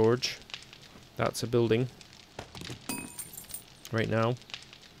this forge. That's a building right now.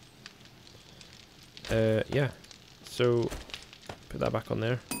 Yeah, so put that back on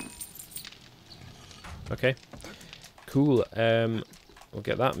there. Okay. Cool, we'll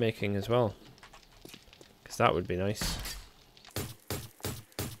get that making as well, because that would be nice.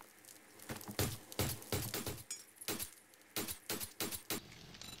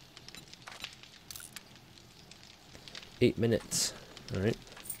 Eight minutes, alright.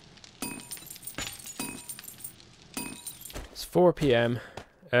 It's 4 p.m.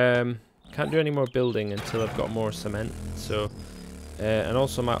 Can't do any more building until I've got more cement, so, and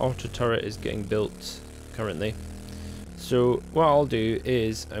also my auto turret is getting built currently. So what I'll do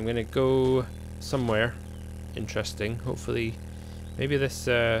is I'm gonna go somewhere interesting. Hopefully, maybe this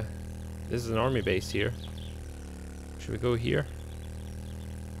is an army base here. Should we go here?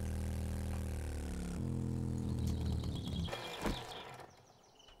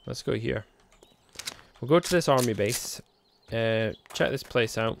 Let's go here. We'll go to this army base, check this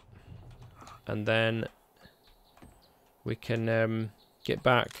place out, and then we can get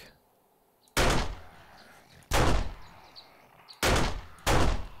back.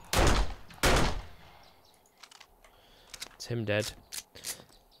 Him dead.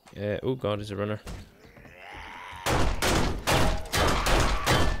 Oh god, he's a runner.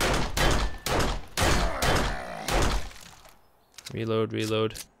 Reload,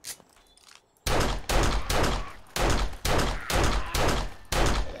 reload.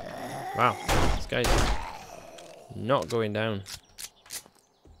 Wow, this guy's not going down.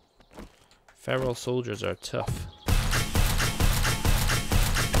 Feral soldiers are tough.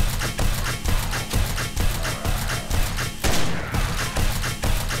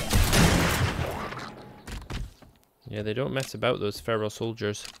 Yeah, they don't mess about, those feral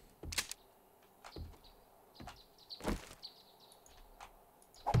soldiers.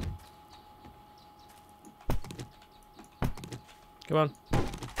 Come on,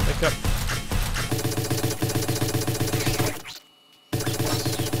 wake up.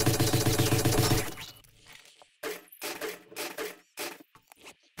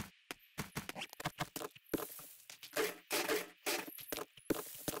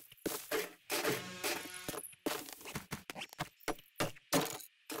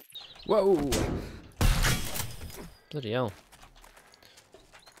 Whoa! Bloody hell.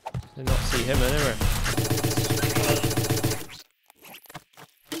 Did not see him anywhere.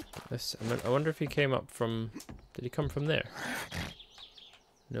 This, I wonder if he came up from... Did he come from there?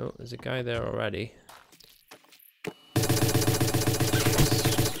 No, there's a guy there already.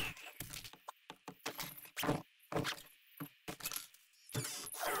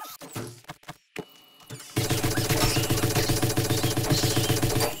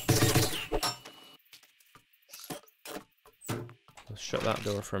 shut that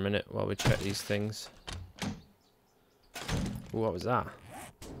door for a minute while we check these things. Ooh, what was that?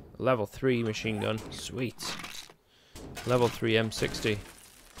 Level 3 machine gun. Sweet. Level 3 M60. I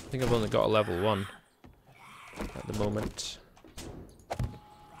think I've only got a level 1 at the moment.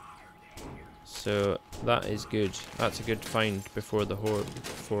 So that is good. That's a good find before the horde.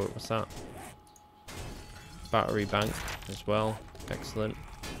 Before, what's that? Battery bank as well. Excellent.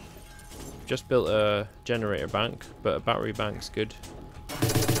 Just built a generator bank, but a battery bank's good.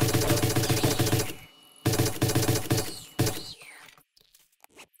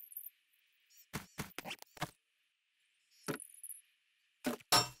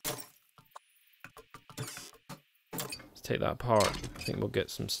 Let's take that apart. I think we'll get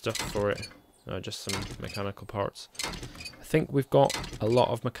some stuff for it. Just some mechanical parts. I think we've got a lot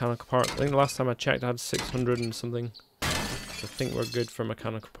of mechanical parts. I think the last time I checked I had 600 and something. So I think we're good for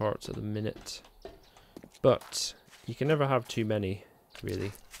mechanical parts at the minute. But you can never have too many,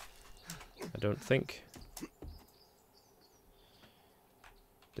 really. I don't think. Do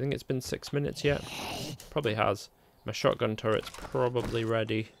you think it's been 6 minutes yet? Probably has. My shotgun turret's probably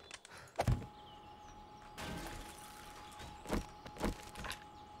ready.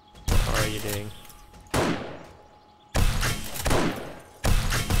 What are you doing?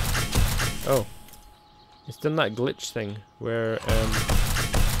 Oh. It's done that glitch thing where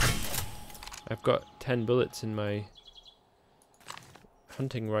I've got 10 bullets in my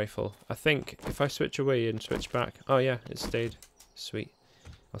hunting rifle. I think if I switch away and switch back... Oh yeah, it stayed. Sweet.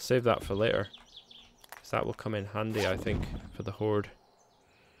 I'll save that for later. Because that will come in handy, I think, for the horde.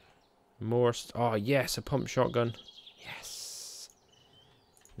 More... Oh yes, a pump shotgun. Yes.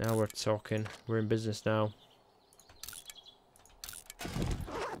 Now we're talking. We're in business now.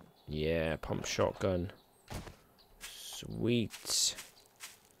 Yeah, pump shotgun. Sweet.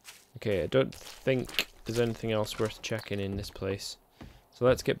 Okay, I don't think there's anything else worth checking in this place. So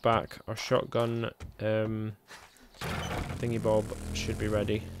let's get back. Our shotgun thingy bob should be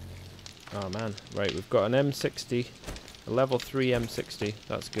ready. Oh man, right, we've got an M60, a level 3 M60,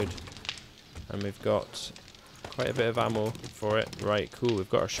 that's good. And we've got quite a bit of ammo for it. Right, cool, we've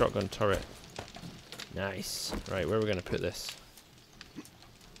got our shotgun turret. Nice. Right, where are we going to put this?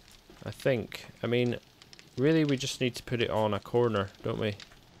 I mean, really we just need to put it on a corner, don't we?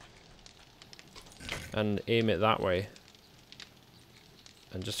 And aim it that way.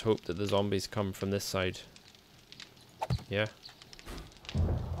 And just hope that the zombies come from this side. Yeah.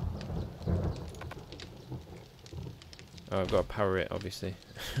 Oh, I've got to power it, obviously.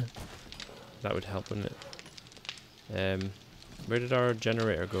 That would help, wouldn't it? Where did our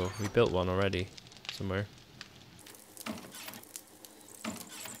generator go? We built one already. Somewhere.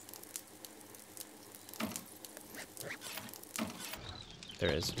 There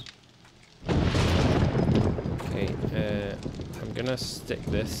it is. Okay, I'm gonna stick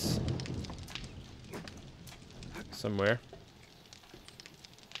this somewhere.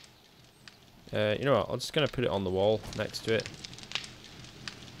 You know what, I'm just gonna put it on the wall next to it.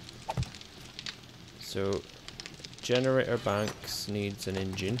 So, generator banks needs an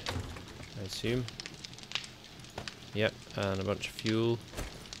engine, I assume. Yep, and a bunch of fuel.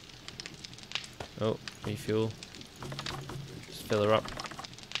 Oh, refuel. Just fill her up.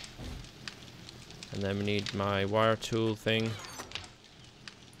 And then we need my wire tool thing.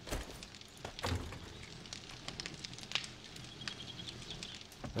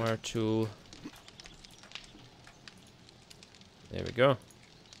 Wire tool. There we go.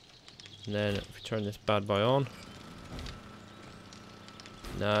 And then if we turn this bad boy on.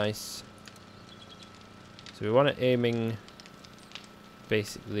 Nice. So we want it aiming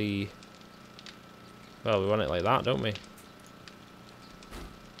basically... Well, we want it like that, don't we?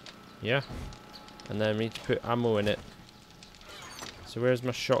 Yeah. And then we need to put ammo in it. So where's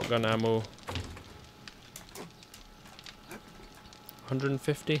my shotgun ammo?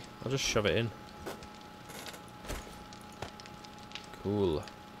 150? I'll just shove it in. Cool.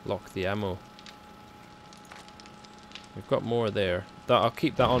 Lock the ammo. We've got more there. I'll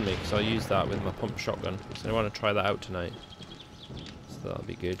keep that on me because I'll use that with my pump shotgun. So I want to try that out tonight. So that'll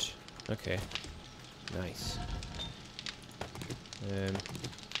be good. Okay. Nice.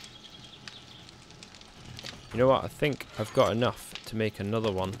 You know what? I think I've got enough to make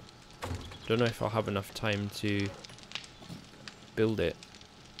another one. Don't know if I'll have enough time to build it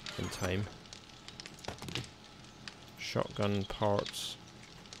in time. Shotgun parts.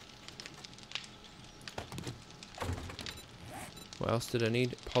 What else did I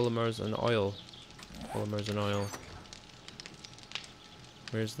need? Polymers and oil. Polymers and oil.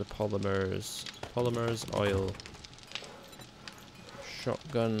 Where's the polymers? Polymers, oil.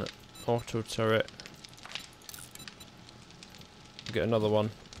 Shotgun, auto turret. get another one.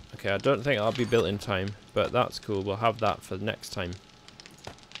 Okay, I don't think that'll be built in time, but that's cool. We'll have that for next time.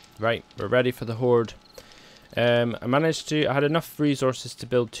 Right, we're ready for the horde. I had enough resources to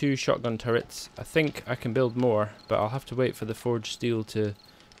build 2 shotgun turrets. I think I can build more, but I'll have to wait for the forged steel to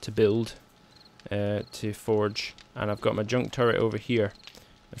build, to forge. And I've got my junk turret over here.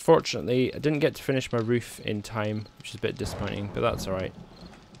 Unfortunately, I didn't get to finish my roof in time, which is a bit disappointing, but that's alright.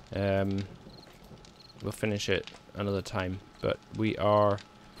 We'll finish it another time, but we are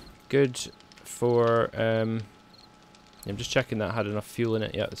good for... I'm just checking that I had enough fuel in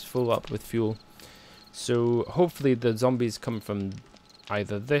it. Yeah, it's full up with fuel. So hopefully the zombies come from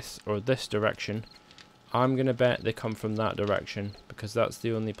either this or this direction. I'm going to bet they come from that direction, because that's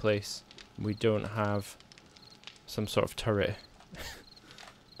the only place we don't have some sort of turret.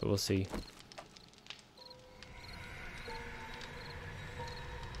 But we'll see.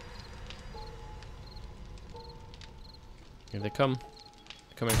 Here they come.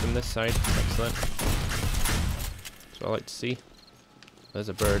 They're coming from this side. Excellent. That's what I like to see. There's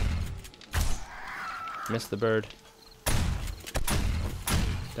a bird. Missed the bird.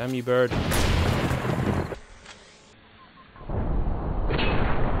 Damn you, bird. I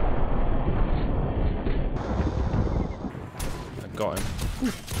got him.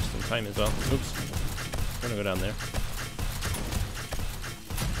 Just in time as well. Oops. I'm gonna go down there.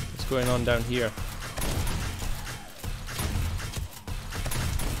 What's going on down here?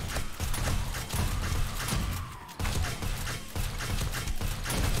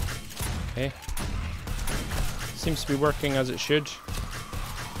 Okay. Seems to be working as it should.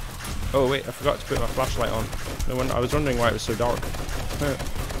 Oh wait, I forgot to put my flashlight on. No wonder, I was wondering why it was so dark. There's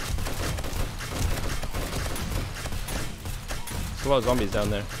a lot of zombies down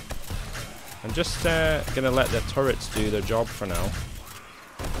there. I'm just gonna let the turrets do their job for now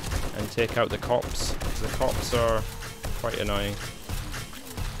and take out the cops, because the cops are quite annoying.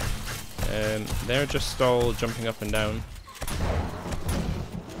 They're just all jumping up and down.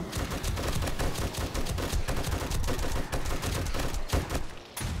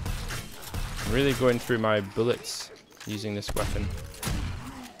 I'm really going through my bullets using this weapon.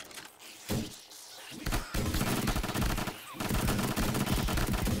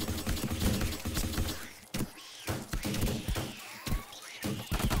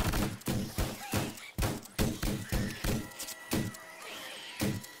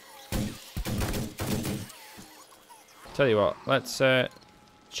 Tell you what, let's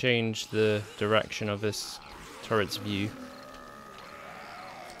change the direction of this turret's view.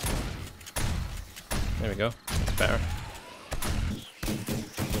 There we go, that's better.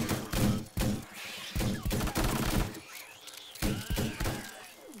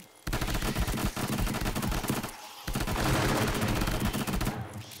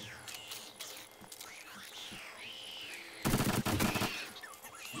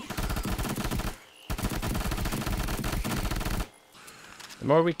 The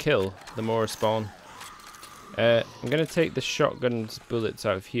more we kill, the more spawn. I'm going to take the shotgun's bullets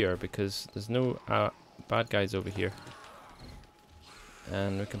out of here because there's no bad guys over here.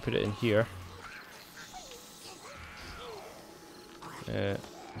 And we can put it in here.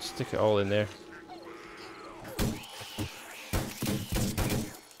 Stick it all in there.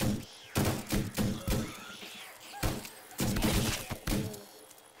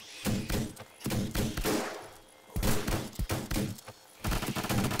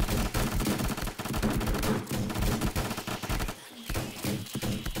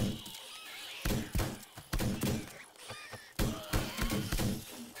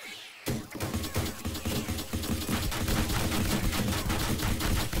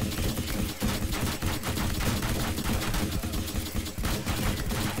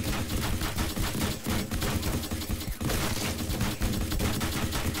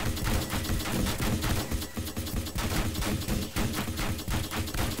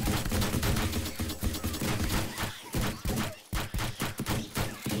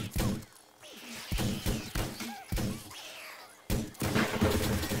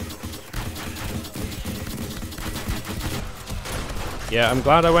 Yeah, I'm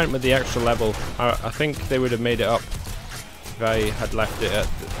glad I went with the extra level. I think they would have made it up if I had left it at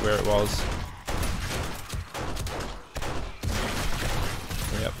where it was.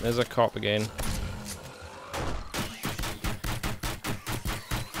 Yep, there's a cop again.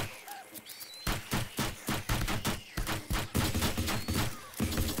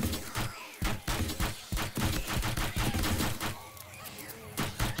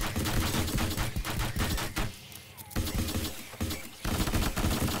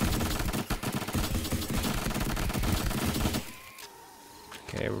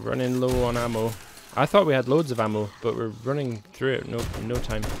 Okay, we're running low on ammo. I thought we had loads of ammo, but we're running through it in no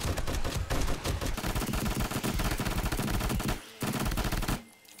time.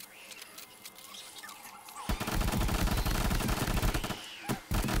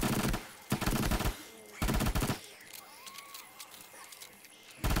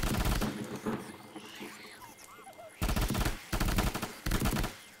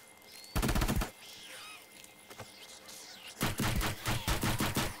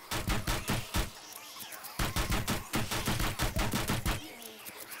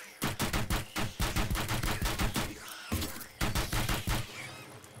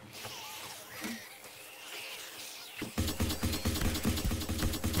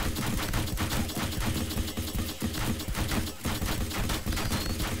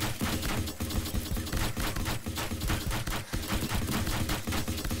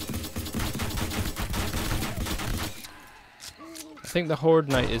 I think the Horde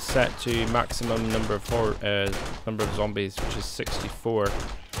Night is set to maximum number of zombies, which is 64.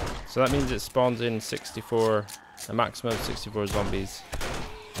 So that means it spawns in a maximum of 64 zombies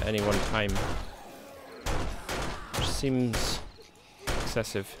at any one time, which seems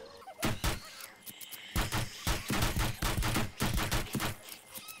excessive.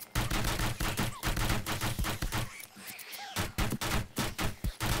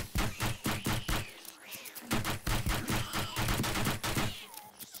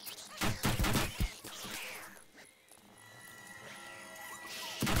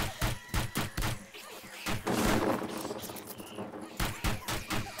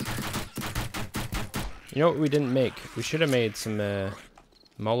 You know what we didn't make? We should have made some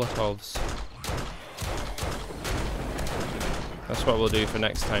Molotovs. That's what we'll do for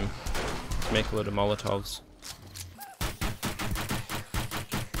next time. Let's make a load of Molotovs.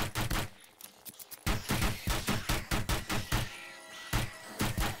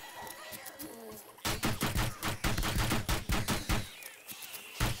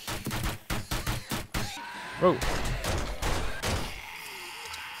 Whoa!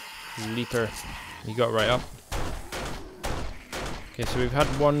 Leaper. You got right up. Okay, so we've had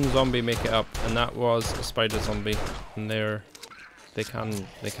one zombie make it up, and that was a spider zombie, and they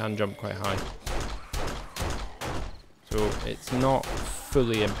can jump quite high. So it's not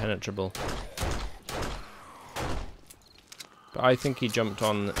fully impenetrable. But I think he jumped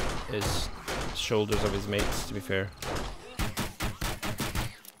on his shoulders of his mates, to be fair.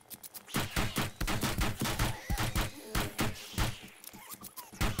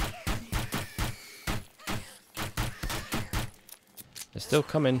 Still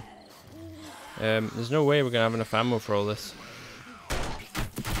coming. There's no way we're gonna have enough ammo for all this.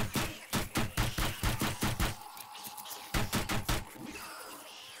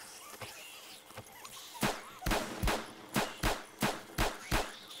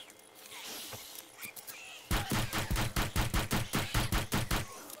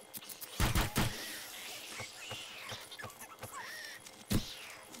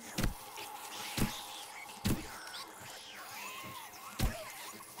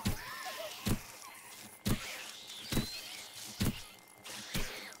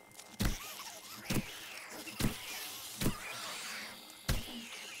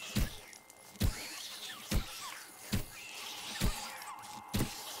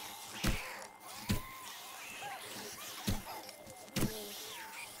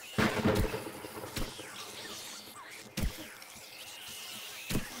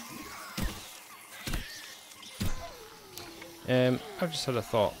 I've just had a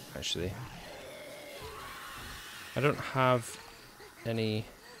thought, actually. I don't have any.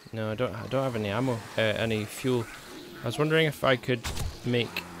 No, I don't have any ammo, any fuel. I was wondering if I could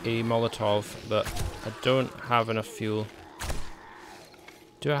make a Molotov, but I don't have enough fuel.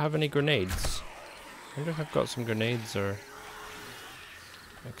 Do I have any grenades? I wonder if I've got some grenades or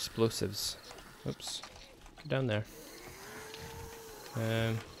explosives. Oops, get down there.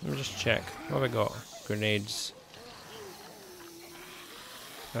 Let me just check. What have I got? Grenades.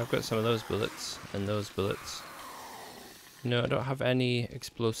 I've got some of those bullets and those bullets. No, I don't have any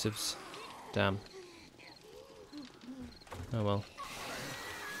explosives. Damn. Oh well.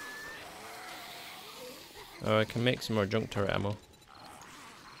 Oh, I can make some more junk turret ammo.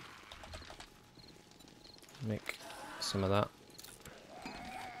 Make some of that.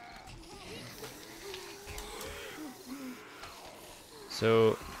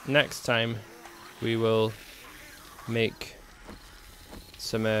 So next time we will make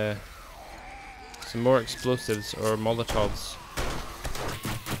some more explosives or Molotovs.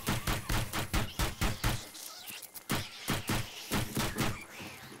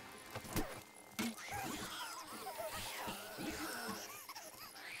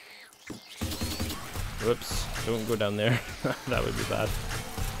 Whoops, don't go down there. That would be bad.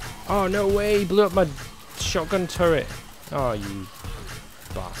 Oh, no way, he blew up my shotgun turret. Oh, you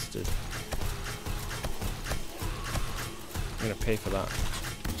bastard. I'm gonna pay for that.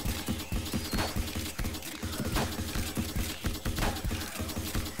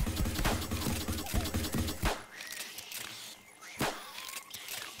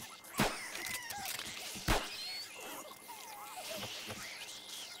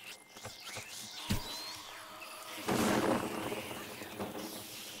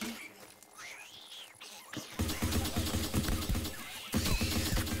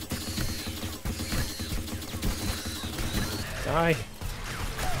 Die!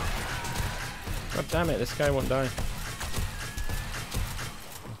 God damn it, this guy won't die.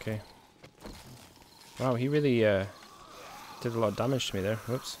 Okay. Wow, he really did a lot of damage to me there.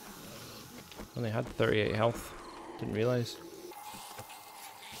 Whoops. Only had 38 health. Didn't realise.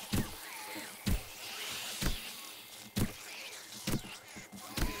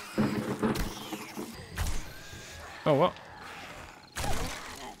 Oh, what?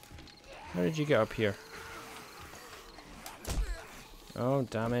 How did you get up here? Oh,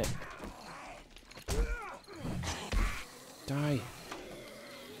 damn it. Die.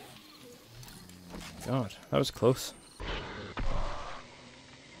 God, that was close.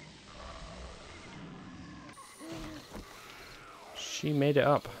 She made it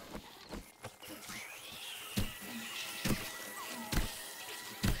up.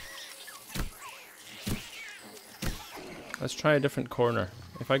 Let's try a different corner.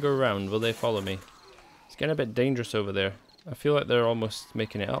 If I go around, will they follow me? It's getting a bit dangerous over there. I feel like they're almost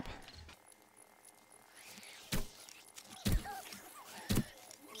making it up.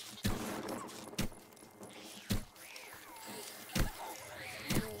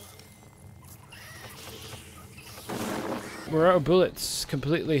 We're out of bullets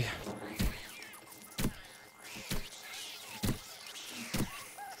completely.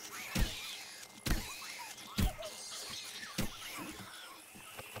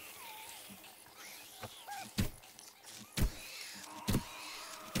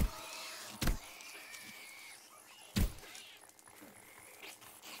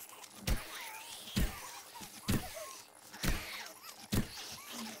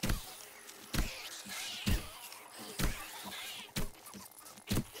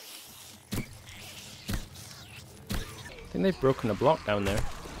 I think they've broken a block down there.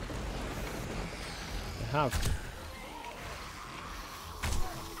 They have.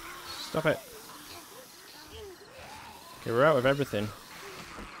 Stop it. Okay, we're out of everything.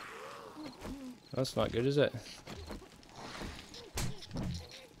 That's not good, is it?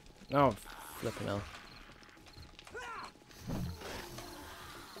 Oh, flipping hell.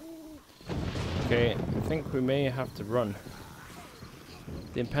 Okay, I think we may have to run.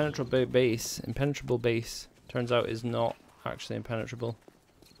 The impenetrable base, turns out is not actually impenetrable.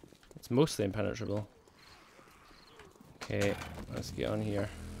 It's mostly impenetrable. Okay, let's get on here.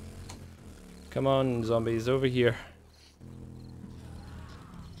 Come on, zombies, over here.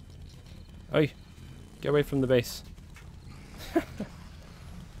 Oi! Get away from the base.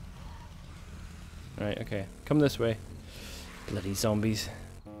 Right, okay. Come this way. Bloody zombies.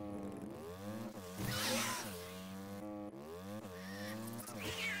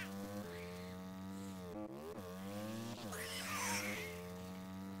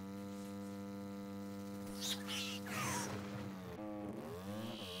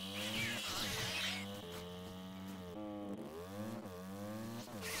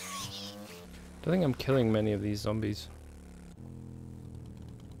 I don't think I'm killing many of these zombies.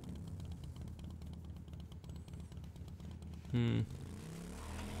 Run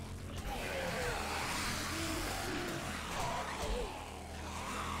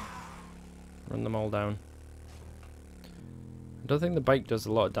them all down. I don't think the bike does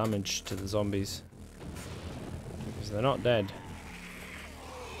a lot of damage to the zombies, because they're not dead.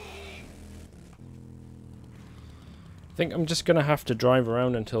 I think I'm just gonna have to drive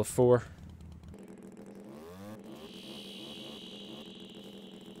around until 4.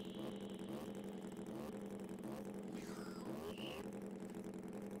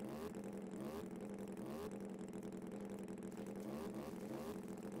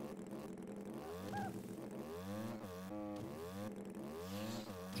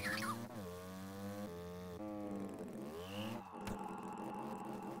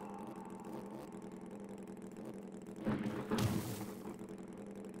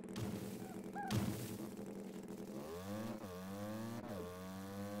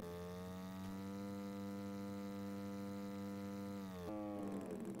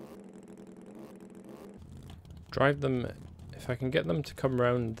 Drive them, if I can get them to come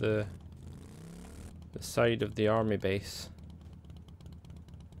around the the side of the army base,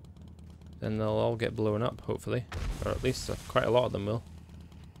 then they'll all get blown up, hopefully. Or at least quite a lot of them will.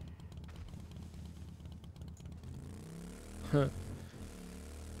 Huh.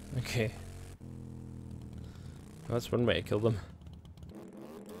 Okay. Well, that's one way to kill them.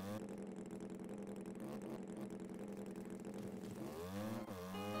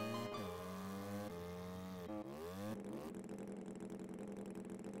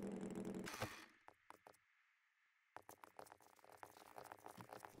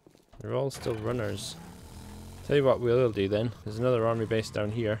 They're all still runners. Tell you what we'll do then. There's another army base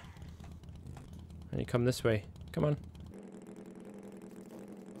down here. And you come this way. Come on.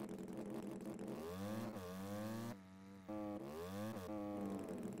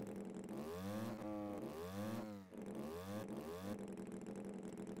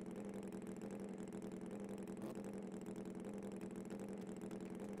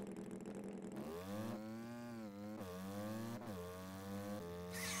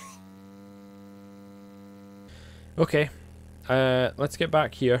 Okay, let's get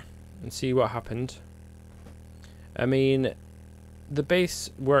back here and see what happened. I mean, the base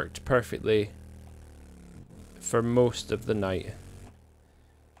worked perfectly for most of the night.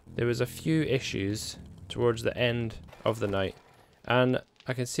 There was a few issues towards the end of the night, and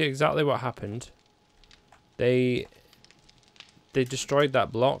I can see exactly what happened. They destroyed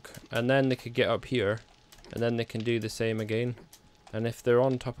that block, and then they could get up here, and then they can do the same again. And if they're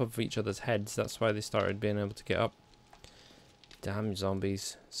on top of each other's heads, that's why they started being able to get up. Damn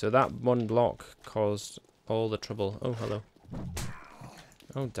zombies. So that one block caused all the trouble. Oh, hello.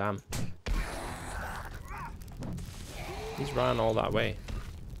 Oh, damn. He's ran all that way.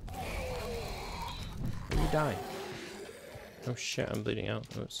 Will you die? Oh shit, I'm bleeding out.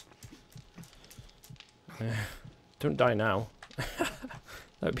 Oops. Don't die now.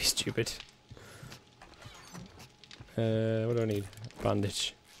 That'd be stupid. What do I need?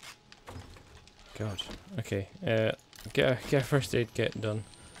 Bandage. God. Okay. Get a first aid kit done.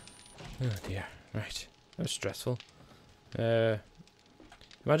 Oh dear. Right. That was stressful.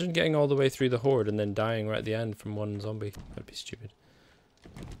 Imagine getting all the way through the horde and then dying right at the end from one zombie. That'd be stupid.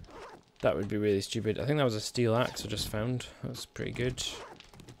 That would be really stupid. I think that was a steel axe I just found. That was pretty good.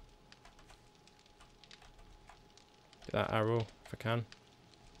 Get that arrow if I can.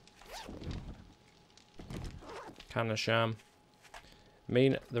 Can of sham. I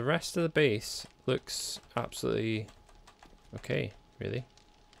mean, the rest of the base looks absolutely okay, really.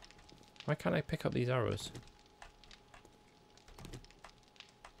 Why can't I pick up these arrows?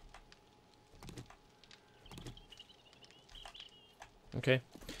 Okay.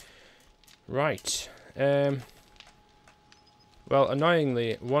 Right. Well,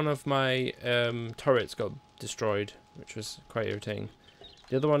 annoyingly, one of my turrets got destroyed, which was quite irritating.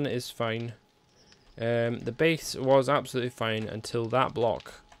 The other one is fine. The base was absolutely fine until that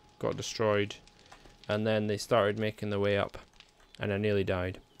block got destroyed, and then they started making their way up, and I nearly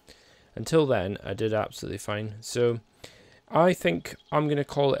died. Until then, I did absolutely fine. So, I think I'm going to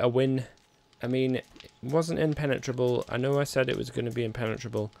call it a win. I mean, it wasn't impenetrable. I know I said it was going to be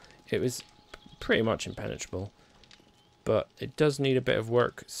impenetrable. It was pretty much impenetrable. But it does need a bit of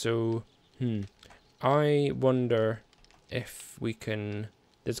work, so, I wonder if we can...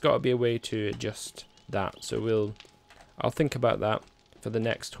 There's got to be a way to adjust that, so I'll think about that for the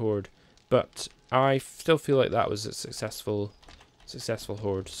next horde. But I still feel like that was a successful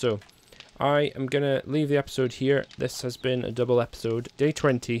horde. So I am gonna leave the episode here. This has been a double episode. Day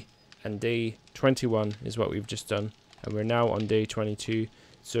 20 and day 21 is what we've just done, and we're now on day 22.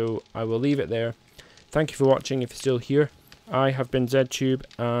 So I will leave it there. Thank you for watching. If you're still here, I have been ZTube,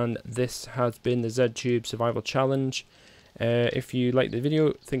 and this has been the ZTube Survival Challenge. If you like the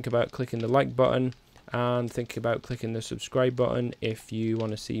video, think about clicking the like button, and think about clicking the subscribe button if you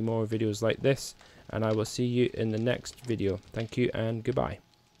want to see more videos like this, and I will see you in the next video. Thank you and goodbye.